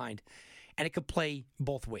back of your mind, and it could play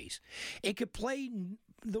both ways. It could play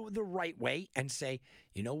the right way and say,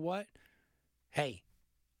 you know what? Hey,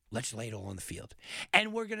 let's lay it all on the field.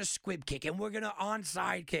 And we're going to squib kick, and we're going to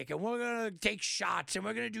onside kick, and we're going to take shots, and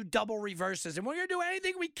we're going to do double reverses, and we're going to do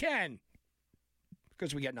anything we can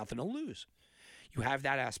because we got nothing to lose. You have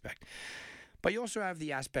that aspect. But you also have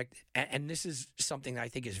the aspect, and this is something that I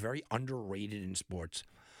think is very underrated in sports,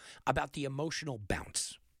 about the emotional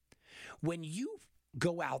bounce. When you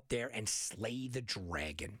go out there and slay the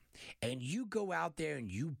dragon, and you go out there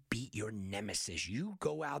and you beat your nemesis, you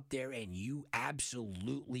go out there and you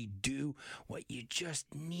absolutely do what you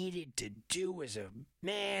just needed to do as a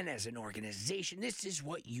man, as an organization. This is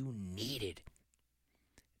what you needed.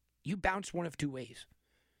 You bounce one of two ways.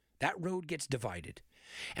 That road gets divided.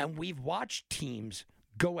 And we've watched teams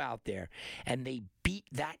go out there and they beat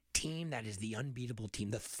that team that is the unbeatable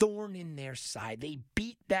team, the thorn in their side. They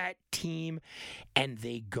beat that team and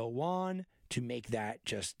they go on to make that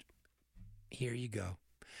just, here you go.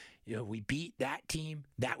 You know, we beat that team.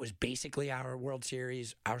 That was basically our World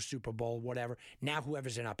Series, our Super Bowl, whatever. Now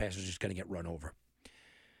whoever's in our pass is just going to get run over.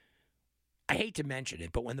 I hate to mention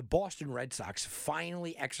it, but when the Boston Red Sox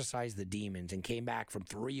finally exercised the demons and came back from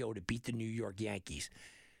 3-0 to beat the New York Yankees,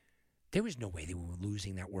 there was no way they were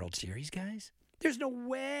losing that World Series, guys. There's no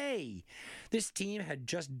way. This team had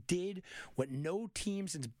just did what no team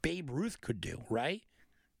since Babe Ruth could do, right?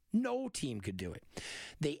 No team could do it.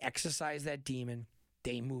 They exercised that demon.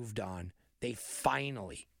 They moved on. They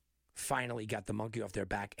finally got the monkey off their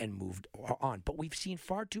back and moved on. But we've seen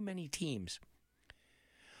far too many teams,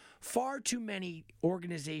 far too many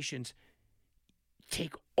organizations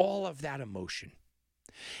take all of that emotion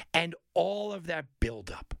and all of that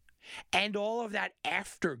buildup and all of that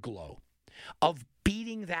afterglow of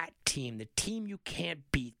beating that team, the team you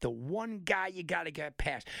can't beat, the one guy you got to get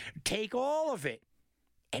past. Take all of it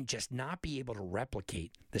and just not be able to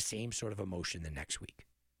replicate the same sort of emotion the next week.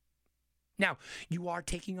 Now, you are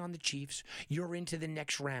taking on the Chiefs. You're into the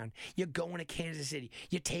next round. You're going to Kansas City.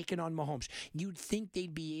 You're taking on Mahomes. You'd think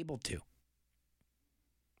they'd be able to.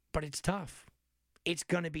 But it's tough. It's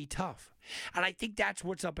going to be tough. And I think that's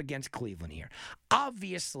what's up against Cleveland here.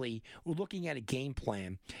 Obviously, looking at a game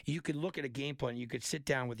plan, you could look at a game plan. You could sit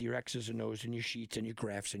down with your X's and O's and your sheets and your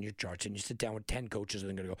graphs and your charts, and you sit down with 10 coaches and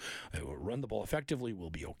they're going to go, hey, we'll run the ball effectively.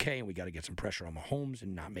 We'll be okay. And we got to get some pressure on Mahomes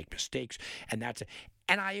and not make mistakes. And that's it.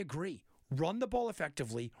 And I agree. Run the ball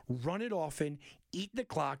effectively. Run it often. Eat the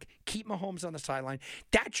clock. Keep Mahomes on the sideline.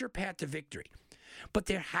 That's your path to victory. But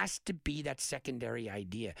there has to be that secondary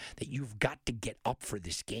idea that you've got to get up for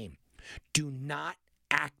this game. Do not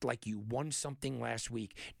act like you won something last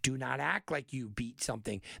week. Do not act like you beat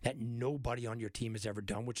something that nobody on your team has ever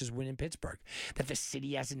done, which is win in Pittsburgh. That the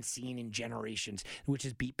city hasn't seen in generations, which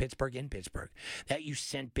is beat Pittsburgh in Pittsburgh. That you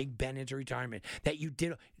sent Big Ben into retirement. That you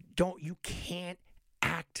can't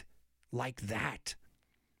act like that.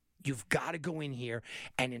 You've got to go in here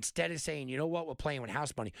and instead of saying, you know what, we're playing with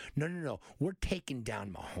house money. No. We're taking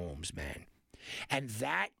down Mahomes, man. And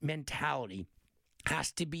that mentality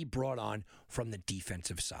has to be brought on from the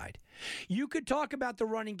defensive side. You could talk about the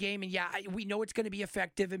running game, and we know it's going to be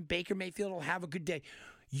effective, and Baker Mayfield will have a good day.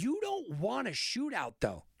 You don't want a shootout,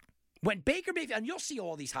 though. When Baker Mayfield, and you'll see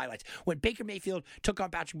all these highlights, when Baker Mayfield took on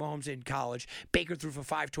Patrick Mahomes in college, Baker threw for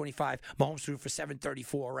 525, Mahomes threw for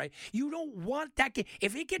 734, right? You don't want that game.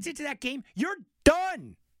 If it gets into that game, you're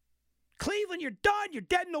done. Cleveland, you're done. You're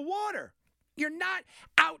dead in the water. You're not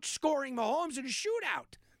outscoring Mahomes in a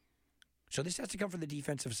shootout. So this has to come from the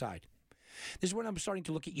defensive side. This is when I'm starting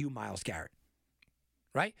to look at you, Myles Garrett,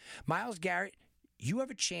 right? Myles Garrett, you have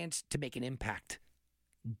a chance to make an impact.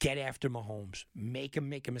 Get after Mahomes. Make him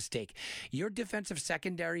make a mistake. Your defensive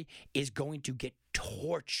secondary is going to get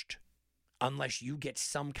torched unless you get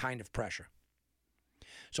some kind of pressure.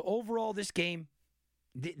 So overall, this game,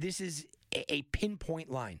 this is a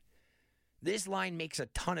pinpoint line. This line makes a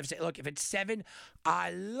ton of sense. Look, if it's 7,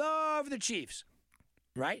 I love the Chiefs,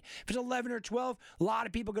 right? If it's 11 or 12, a lot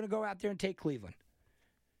of people are going to go out there and take Cleveland.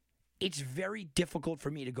 It's very difficult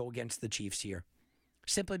for me to go against the Chiefs here.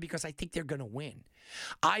 Simply because I think they're going to win.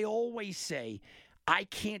 I always say I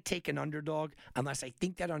can't take an underdog unless I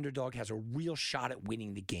think that underdog has a real shot at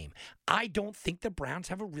winning the game. I don't think the Browns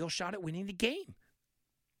have a real shot at winning the game.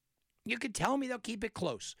 You could tell me they'll keep it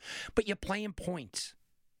close, but you're playing points.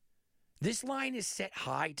 This line is set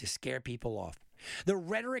high to scare people off. The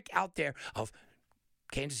rhetoric out there of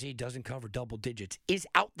Kansas City doesn't cover double digits is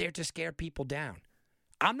out there to scare people down.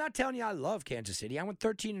 I'm not telling you I love Kansas City. I went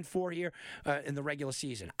 13-4 here in the regular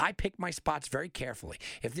season. I picked my spots very carefully.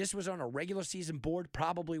 If this was on a regular season board,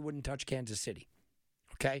 probably wouldn't touch Kansas City.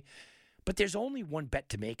 Okay? But there's only one bet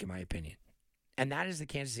to make, in my opinion, and that is the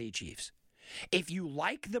Kansas City Chiefs. If you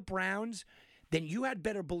like the Browns, then you had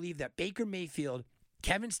better believe that Baker Mayfield,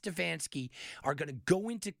 Kevin Stefanski are going to go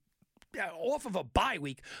into, off of a bye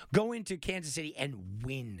week, go into Kansas City and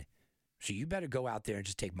win. So you better go out there and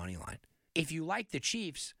just take money line. If you like the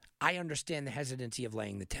Chiefs, I understand the hesitancy of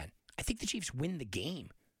laying the 10. I think the Chiefs win the game,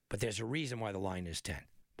 but there's a reason why the line is 10.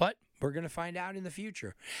 But we're going to find out in the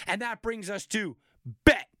future. And that brings us to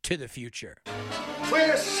Bet to the Future.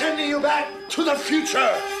 We're sending you back to the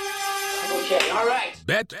future. Okay, all right.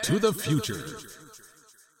 Bet to the future.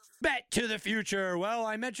 Bet to the future. Well,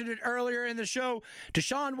 I mentioned it earlier in the show.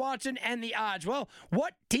 Deshaun Watson and the odds. Well,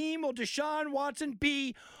 what team will Deshaun Watson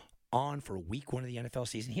be on for week 1 of the NFL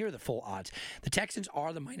season? Here are the full odds. The Texans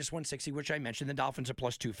are the minus 160, which I mentioned. The Dolphins are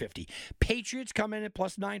plus 250. Patriots come in at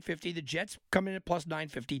plus 950. The Jets come in at plus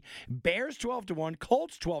 950. Bears 12-1.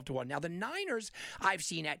 Colts 12-1. Now, the Niners I've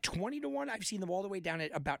seen at 20-1. I've seen them all the way down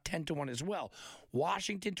at about 10-1 as well.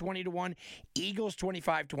 Washington 20-1. Eagles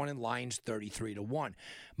 25-1. And Lions 33-1.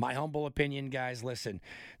 My humble opinion, guys, listen,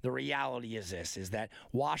 the reality is this, is that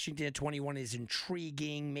Washington at 21 is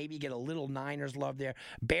intriguing. Maybe you get a little Niners love there.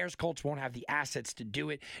 Bears, Colts won't have the assets to do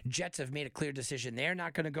it. Jets have made a clear decision. They're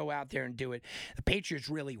not going to go out there and do it. The Patriots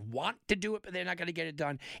really want to do it, but they're not going to get it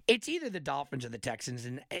done. It's either the Dolphins or the Texans,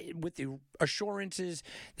 and with the assurances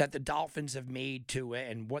that the Dolphins have made to it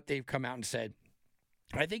and what they've come out and said,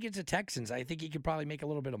 I think it's the Texans. I think you could probably make a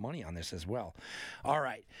little bit of money on this as well. All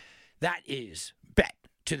right. That is Bet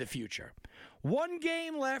to the Future. One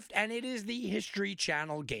game left, and it is the History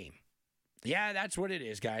Channel game. Yeah, that's what it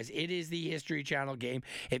is, guys. It is the History Channel game.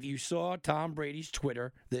 If you saw Tom Brady's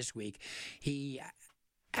Twitter this week, he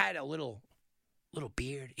had a little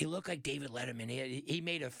beard. He looked like David Letterman. He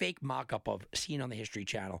made a fake mock-up of seen on the History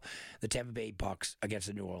Channel, the Tampa Bay Bucks against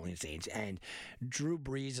the New Orleans Saints. And Drew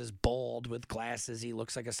Brees is bald with glasses. He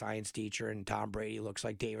looks like a science teacher. And Tom Brady looks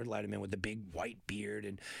like David Letterman with the big white beard.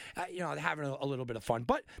 And, having a little bit of fun.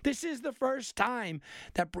 But this is the first time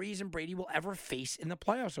that Brees and Brady will ever face in the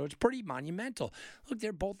playoffs. So it's pretty monumental. Look,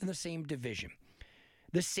 they're both in the same division.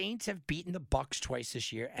 The Saints have beaten the Bucks twice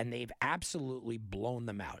this year, and they've absolutely blown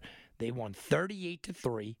them out. They won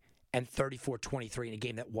 38-3 and 34-23 in a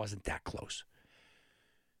game that wasn't that close.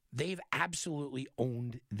 They've absolutely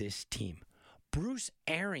owned this team. Bruce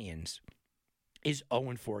Arians is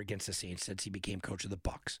 0-4 against the Saints since he became coach of the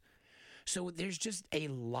Bucks. So there's just a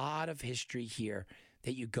lot of history here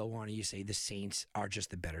that you go on and you say the Saints are just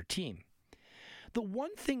the better team. The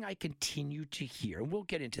one thing I continue to hear, and we'll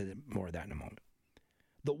get into more of that in a moment.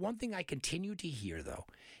 The one thing I continue to hear, though,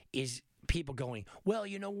 is people going, well,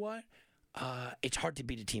 you know what? It's hard to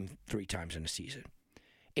beat a team 3 times in a season.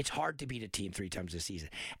 It's hard to beat a team 3 times a season.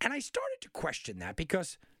 And I started to question that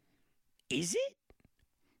because is it?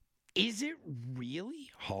 Is it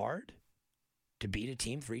really hard to beat a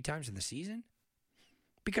team 3 times in the season?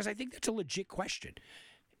 Because I think that's a legit question.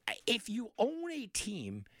 If you own a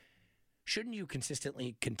team, shouldn't you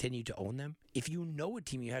consistently continue to own them? If you know a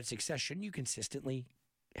team you had success, shouldn't you consistently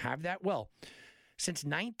have that? Well, since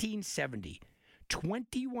 1970,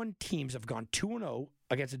 21 teams have gone 2-0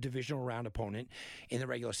 against a divisional round opponent in the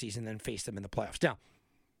regular season, then face them in the playoffs. Now,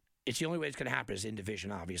 it's the only way it's going to happen is in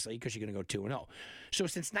division, obviously, because you're going to go 2-0. So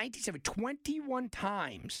since 1970, 21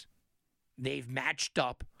 times they've matched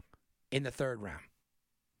up in the third round.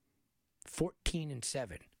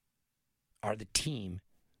 14-7 are the team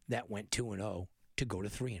that went 2-0 to go to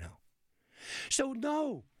 3-0. So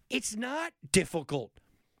no, it's not difficult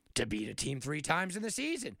to beat a team 3 times in the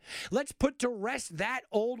season. Let's put to rest that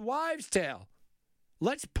old wives' tale.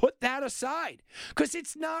 Let's put that aside because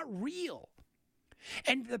it's not real.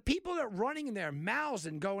 And the people that are running in their mouths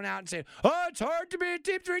and going out and saying, oh, it's hard to beat a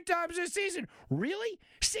team 3 times this season. Really?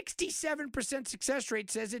 67% success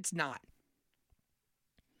rate says it's not.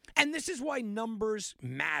 And this is why numbers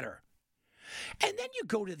matter. And then you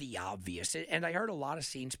go to the obvious. And I heard a lot of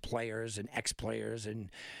Saints players and ex-players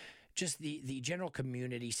and just the general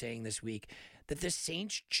community saying this week that the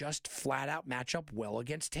Saints just flat out match up well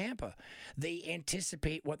against Tampa. They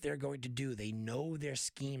anticipate what they're going to do. They know their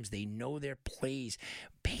schemes. They know their plays.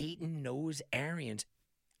 Peyton knows Arians.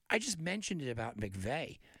 I just mentioned it about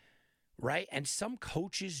McVay, right? And some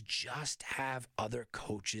coaches just have other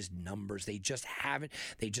coaches' numbers. They just haven't.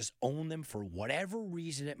 They just own them for whatever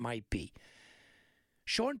reason it might be.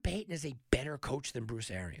 Sean Payton is a better coach than Bruce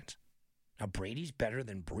Arians. Now, Brady's better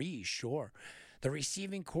than Brees, sure. The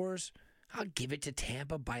receiving corps, I'll give it to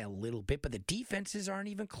Tampa by a little bit, but the defenses aren't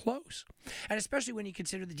even close. And especially when you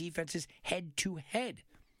consider the defenses head-to-head.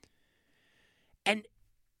 And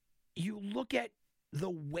you look at the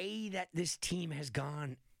way that this team has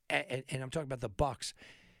gone, and I'm talking about the Bucs,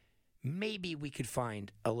 maybe we could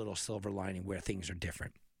find a little silver lining where things are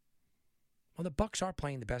different. Well, the Bucs are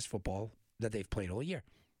playing the best football that they've played all year.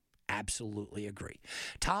 Absolutely agree.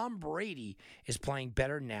 Tom Brady is playing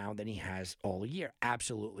better now than he has all year.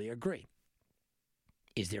 Absolutely agree.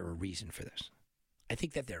 Is there a reason for this? I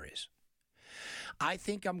think that there is. I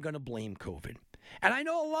think I'm going to blame COVID. And I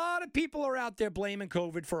know a lot of people are out there blaming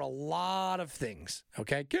COVID for a lot of things.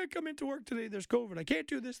 Okay? I can't come into work today. There's COVID. I can't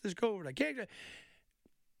do this. There's COVID. I can't.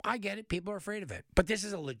 I get it. People are afraid of it. But this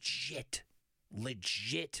is a legit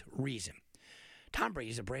reason. Tom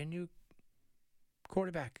Brady is a brand new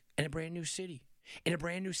quarterback in a brand new city, in a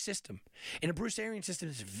brand new system. In a Bruce Arians system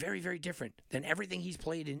that's very, very different than everything he's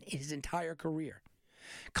played in his entire career.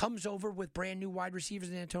 Comes over with brand new wide receivers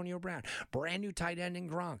in Antonio Brown, brand new tight end in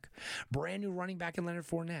Gronk, brand new running back in Leonard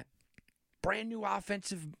Fournette, brand new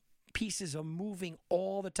offensive pieces are moving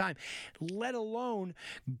all the time, let alone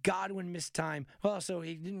Godwin missed time. Well, so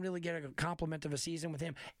he didn't really get a compliment of a season with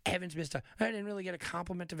him. Evans missed time. I didn't really get a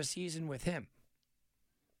compliment of a season with him.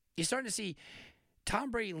 You're starting to see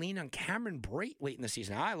Tom Brady lean on Cameron Brate late in the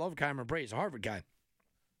season. I love Cameron Brate. He's a Harvard guy.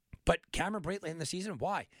 But Cameron Brate late in the season,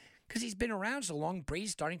 why? Because he's been around so long,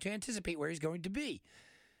 Brady's starting to anticipate where he's going to be.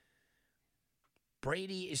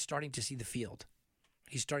 Brady is starting to see the field.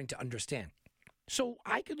 He's starting to understand. So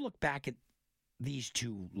I could look back at these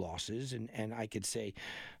two losses and I could say,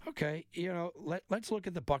 okay, let's look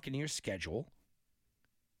at the Buccaneers' schedule.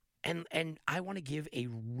 And I want to give a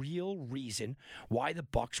real reason why the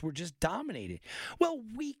Bucs were just dominated. Well,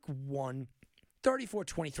 week 1,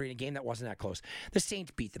 34-23 in a game that wasn't that close. The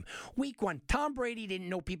Saints beat them. Week 1, Tom Brady didn't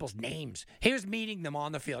know people's names. He was meeting them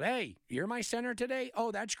on the field. Hey, you're my center today?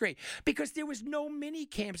 Oh, that's great. Because there was no mini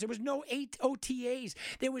camps. There was no 8 OTAs.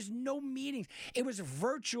 There was no meetings. It was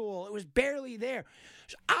virtual. It was barely there.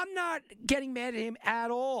 So I'm not getting mad at him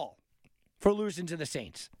at all for losing to the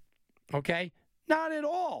Saints. Okay? Not at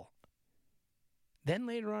all. Then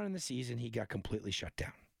later on in the season, he got completely shut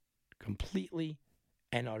down. Completely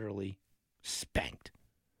and utterly spanked.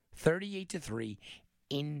 38-3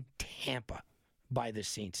 in Tampa by the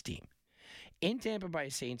Saints team. In Tampa by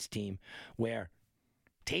a Saints team where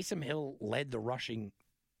Taysom Hill led the rushing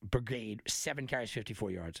brigade, 7 carries,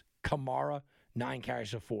 54 yards. Kamara, 9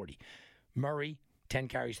 carries of 40. Murray, 10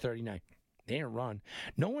 carries, 39. They didn't run.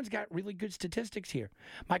 No one's got really good statistics here.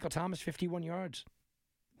 Michael Thomas, 51 yards.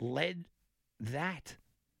 Led that.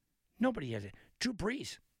 Nobody has it. Drew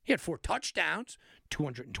Brees, he had 4 touchdowns,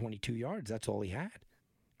 222 yards. That's all he had.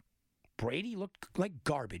 Brady looked like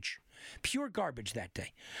garbage. Pure garbage that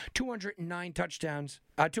day. 209 touchdowns,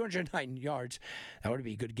 209 yards. That would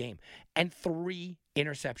be a good game. And 3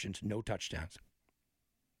 interceptions, no touchdowns.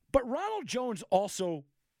 But Ronald Jones also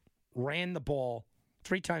ran the ball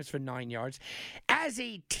 3 times for 9 yards. As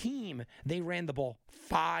a team, they ran the ball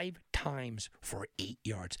 5 times for 8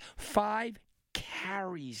 yards. 5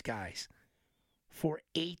 carries, guys, for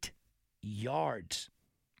 8 yards.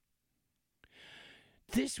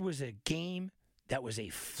 This was a game that was a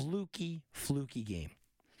fluky game.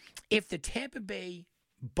 If the Tampa Bay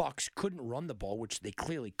Bucs couldn't run the ball, which they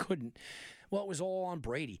clearly couldn't, well, it was all on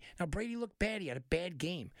Brady. Now, Brady looked bad. He had a bad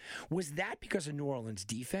game. Was that because of New Orleans'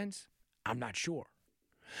 defense? I'm not sure.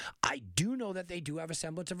 I do know that they do have a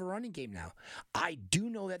semblance of a running game now. I do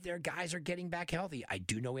know that their guys are getting back healthy. I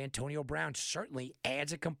do know Antonio Brown certainly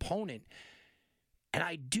adds a component. And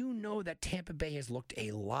I do know that Tampa Bay has looked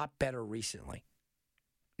a lot better recently.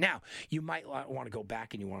 Now, you might want to go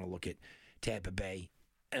back and you want to look at Tampa Bay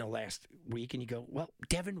in the last week and you go, well,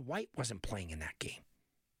 Devin White wasn't playing in that game.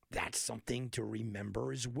 That's something to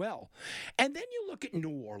remember as well. And then you look at New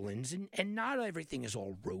Orleans and not everything is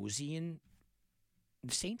all rosy in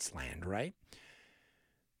Saints land, right?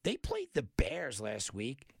 They played the Bears last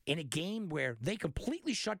week in a game where they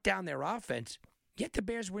completely shut down their offense, yet the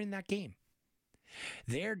Bears were in that game.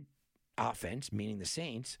 Their offense, meaning the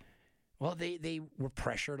Saints, well, they were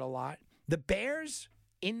pressured a lot. The Bears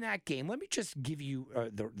in that game, let me just give you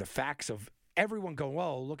the facts of everyone going,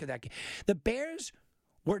 whoa, look at that game. The Bears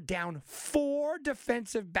were down 4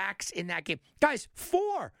 defensive backs in that game. Guys,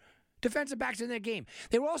 4 defensive backs in that game.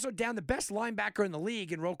 They were also down the best linebacker in the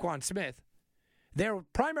league in Roquan Smith. Their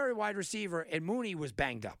primary wide receiver, and Mooney, was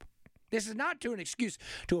banged up. This is not an excuse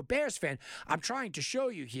to a Bears fan. I'm trying to show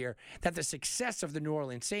you here that the success of the New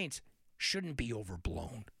Orleans Saints shouldn't be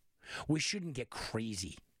overblown. We shouldn't get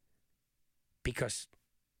crazy because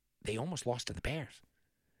they almost lost to the Bears.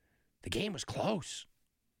 The game was close.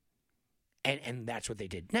 And that's what they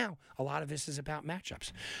did. Now, a lot of this is about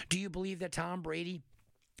matchups. Do you believe that Tom Brady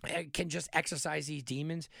can just exercise these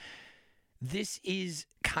demons? This is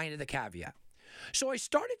kind of the caveat. So I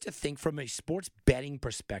started to think from a sports betting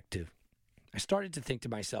perspective. I started to think to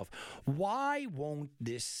myself, why won't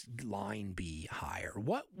this line be higher?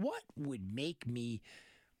 What would make me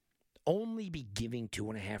only be giving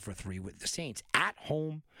 2.5 or 3 with the Saints at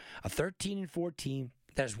home, a 13-4 team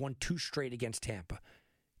that has won 2 straight against Tampa?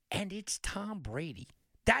 And it's Tom Brady.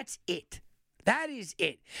 That's it. That is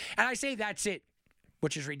it. And I say that's it,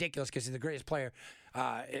 which is ridiculous because he's the greatest player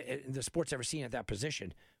the sport's ever seen at that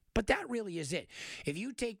position. But that really is it. If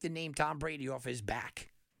you take the name Tom Brady off his back,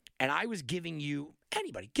 and I was giving you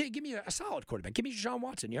anybody, give me a solid quarterback. Give me Deshaun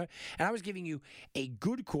Watson, and I was giving you a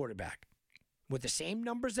good quarterback with the same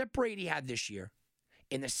numbers that Brady had this year,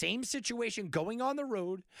 in the same situation going on the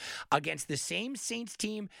road against the same Saints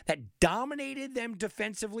team that dominated them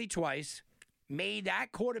defensively twice, made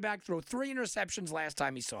that quarterback throw 3 interceptions last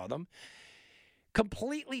time he saw them,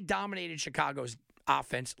 completely dominated Chicago's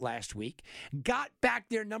offense last week, got back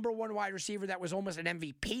their number 1 wide receiver that was almost an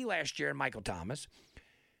MVP last year in Michael Thomas.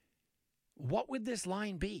 What would this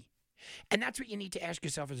line be? And that's what you need to ask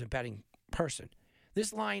yourself as a betting person.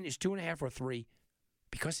 This line is 2.5 or 3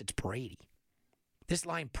 because it's Brady. This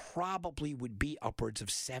line probably would be upwards of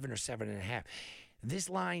 7 or 7.5. This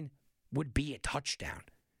line would be a touchdown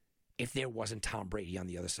if there wasn't Tom Brady on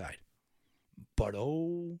the other side. But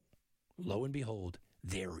oh, lo and behold,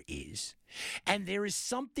 there is. And there is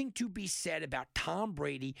something to be said about Tom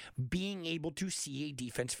Brady being able to see a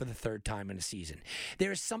defense for the 3rd time in a season.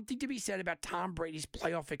 There is something to be said about Tom Brady's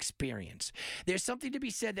playoff experience. There's something to be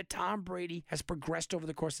said that Tom Brady has progressed over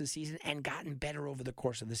the course of the season and gotten better over the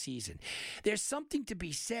course of the season. There's something to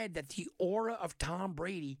be said that the aura of Tom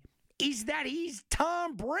Brady is that he's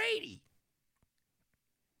Tom Brady.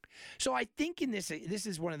 So I think this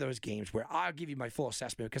is one of those games where I'll give you my full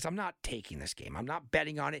assessment because I'm not taking this game. I'm not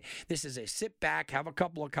betting on it. This is a sit back, have a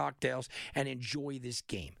couple of cocktails, and enjoy this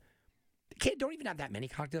game. Don't even have that many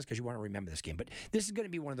cocktails because you want to remember this game, but this is going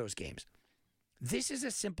to be one of those games. This is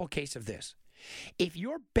a simple case of this. If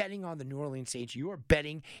you're betting on the New Orleans Saints, you are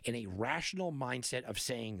betting in a rational mindset of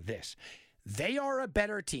saying this. They are a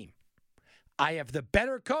better team. I have the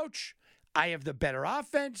better coach. I have the better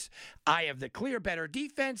offense. I have the clear better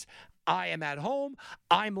defense. I am at home.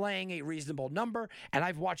 I'm laying a reasonable number. And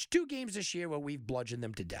I've watched 2 games this year where we've bludgeoned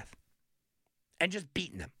them to death. And just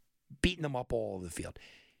beaten them up all over the field.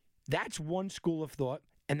 That's one school of thought,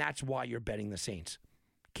 and that's why you're betting the Saints.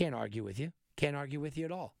 Can't argue with you. Can't argue with you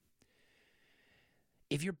at all.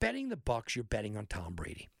 If you're betting the Bucs, you're betting on Tom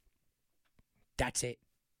Brady. That's it.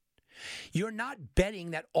 You're not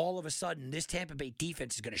betting that all of a sudden this Tampa Bay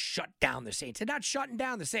defense is going to shut down the Saints. They're not shutting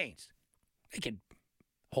down the Saints. They can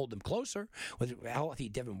hold them closer. With healthy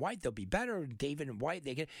Devin White, they'll be better. David and White,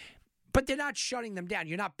 but they're not shutting them down.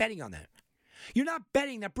 You're not betting on that. You're not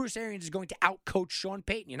betting that Bruce Arians is going to outcoach Sean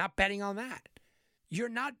Payton. You're not betting on that. You're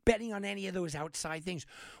not betting on any of those outside things.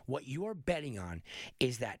 What you're betting on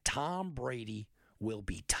is that Tom Brady will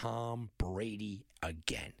be Tom Brady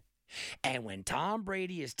again. And when Tom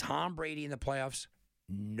Brady is Tom Brady in the playoffs,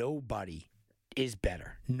 nobody is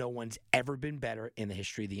better. No one's ever been better in the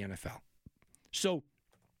history of the NFL. So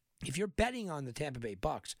if you're betting on the Tampa Bay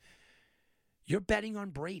Bucs, you're betting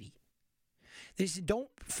on Brady. Don't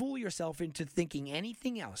fool yourself into thinking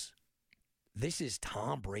anything else. This is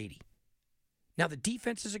Tom Brady. Now, the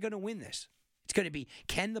defenses are going to win this. It's going to be,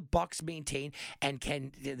 can the Bucs maintain and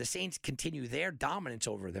can the Saints continue their dominance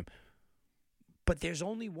over them? But there's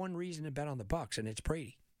only one reason to bet on the Bucs, and it's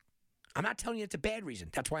Brady. I'm not telling you it's a bad reason.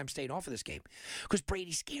 That's why I'm staying off of this game, because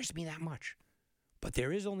Brady scares me that much. But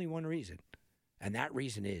there is only one reason, and that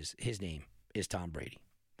reason is his name is Tom Brady.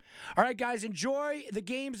 All right, guys, enjoy the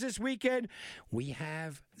games this weekend. We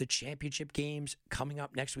have the championship games coming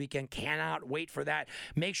up next weekend. Cannot wait for that.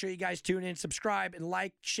 Make sure you guys tune in, subscribe, and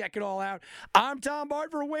like. Check it all out. I'm Tom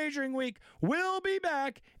Barton for Wagering Week. We'll be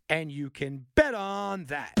back, and you can bet on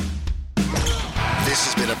that. This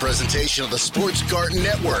has been a presentation of the Sports Garden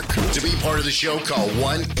Network. To be part of the show, call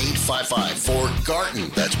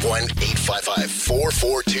 1-855-4GARTEN. That's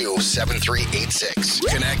 1-855-442-7386.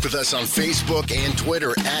 Connect with us on Facebook and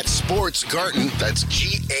Twitter at Sports Garden. That's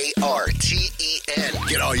GARTEN.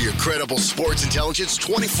 Get all your credible sports intelligence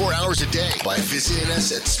 24 hours a day by visiting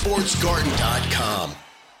us at sportsgarden.com.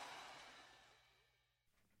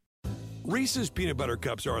 Reese's Peanut Butter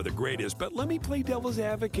Cups are the greatest, but let me play devil's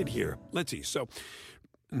advocate here. Let's see. So,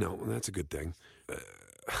 no, that's a good thing.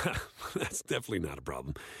 That's definitely not a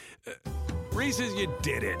problem. Reese's, you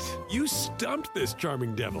did it. You stumped this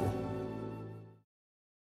charming devil.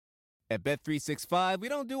 At Bet365, we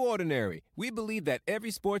don't do ordinary. We believe that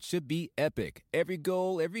every sport should be epic. Every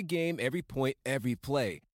goal, every game, every point, every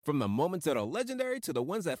play. From the moments that are legendary to the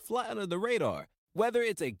ones that fly under the radar. Whether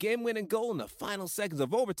it's a game-winning goal in the final seconds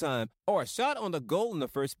of overtime or a shot on the goal in the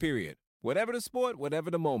first period. Whatever the sport,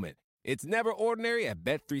 whatever the moment. It's never ordinary at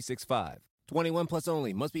Bet365. 21 plus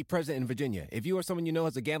only. Must be present in Virginia. If you or someone you know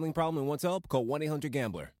has a gambling problem and wants help, call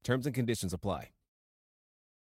 1-800-GAMBLER. Terms and conditions apply.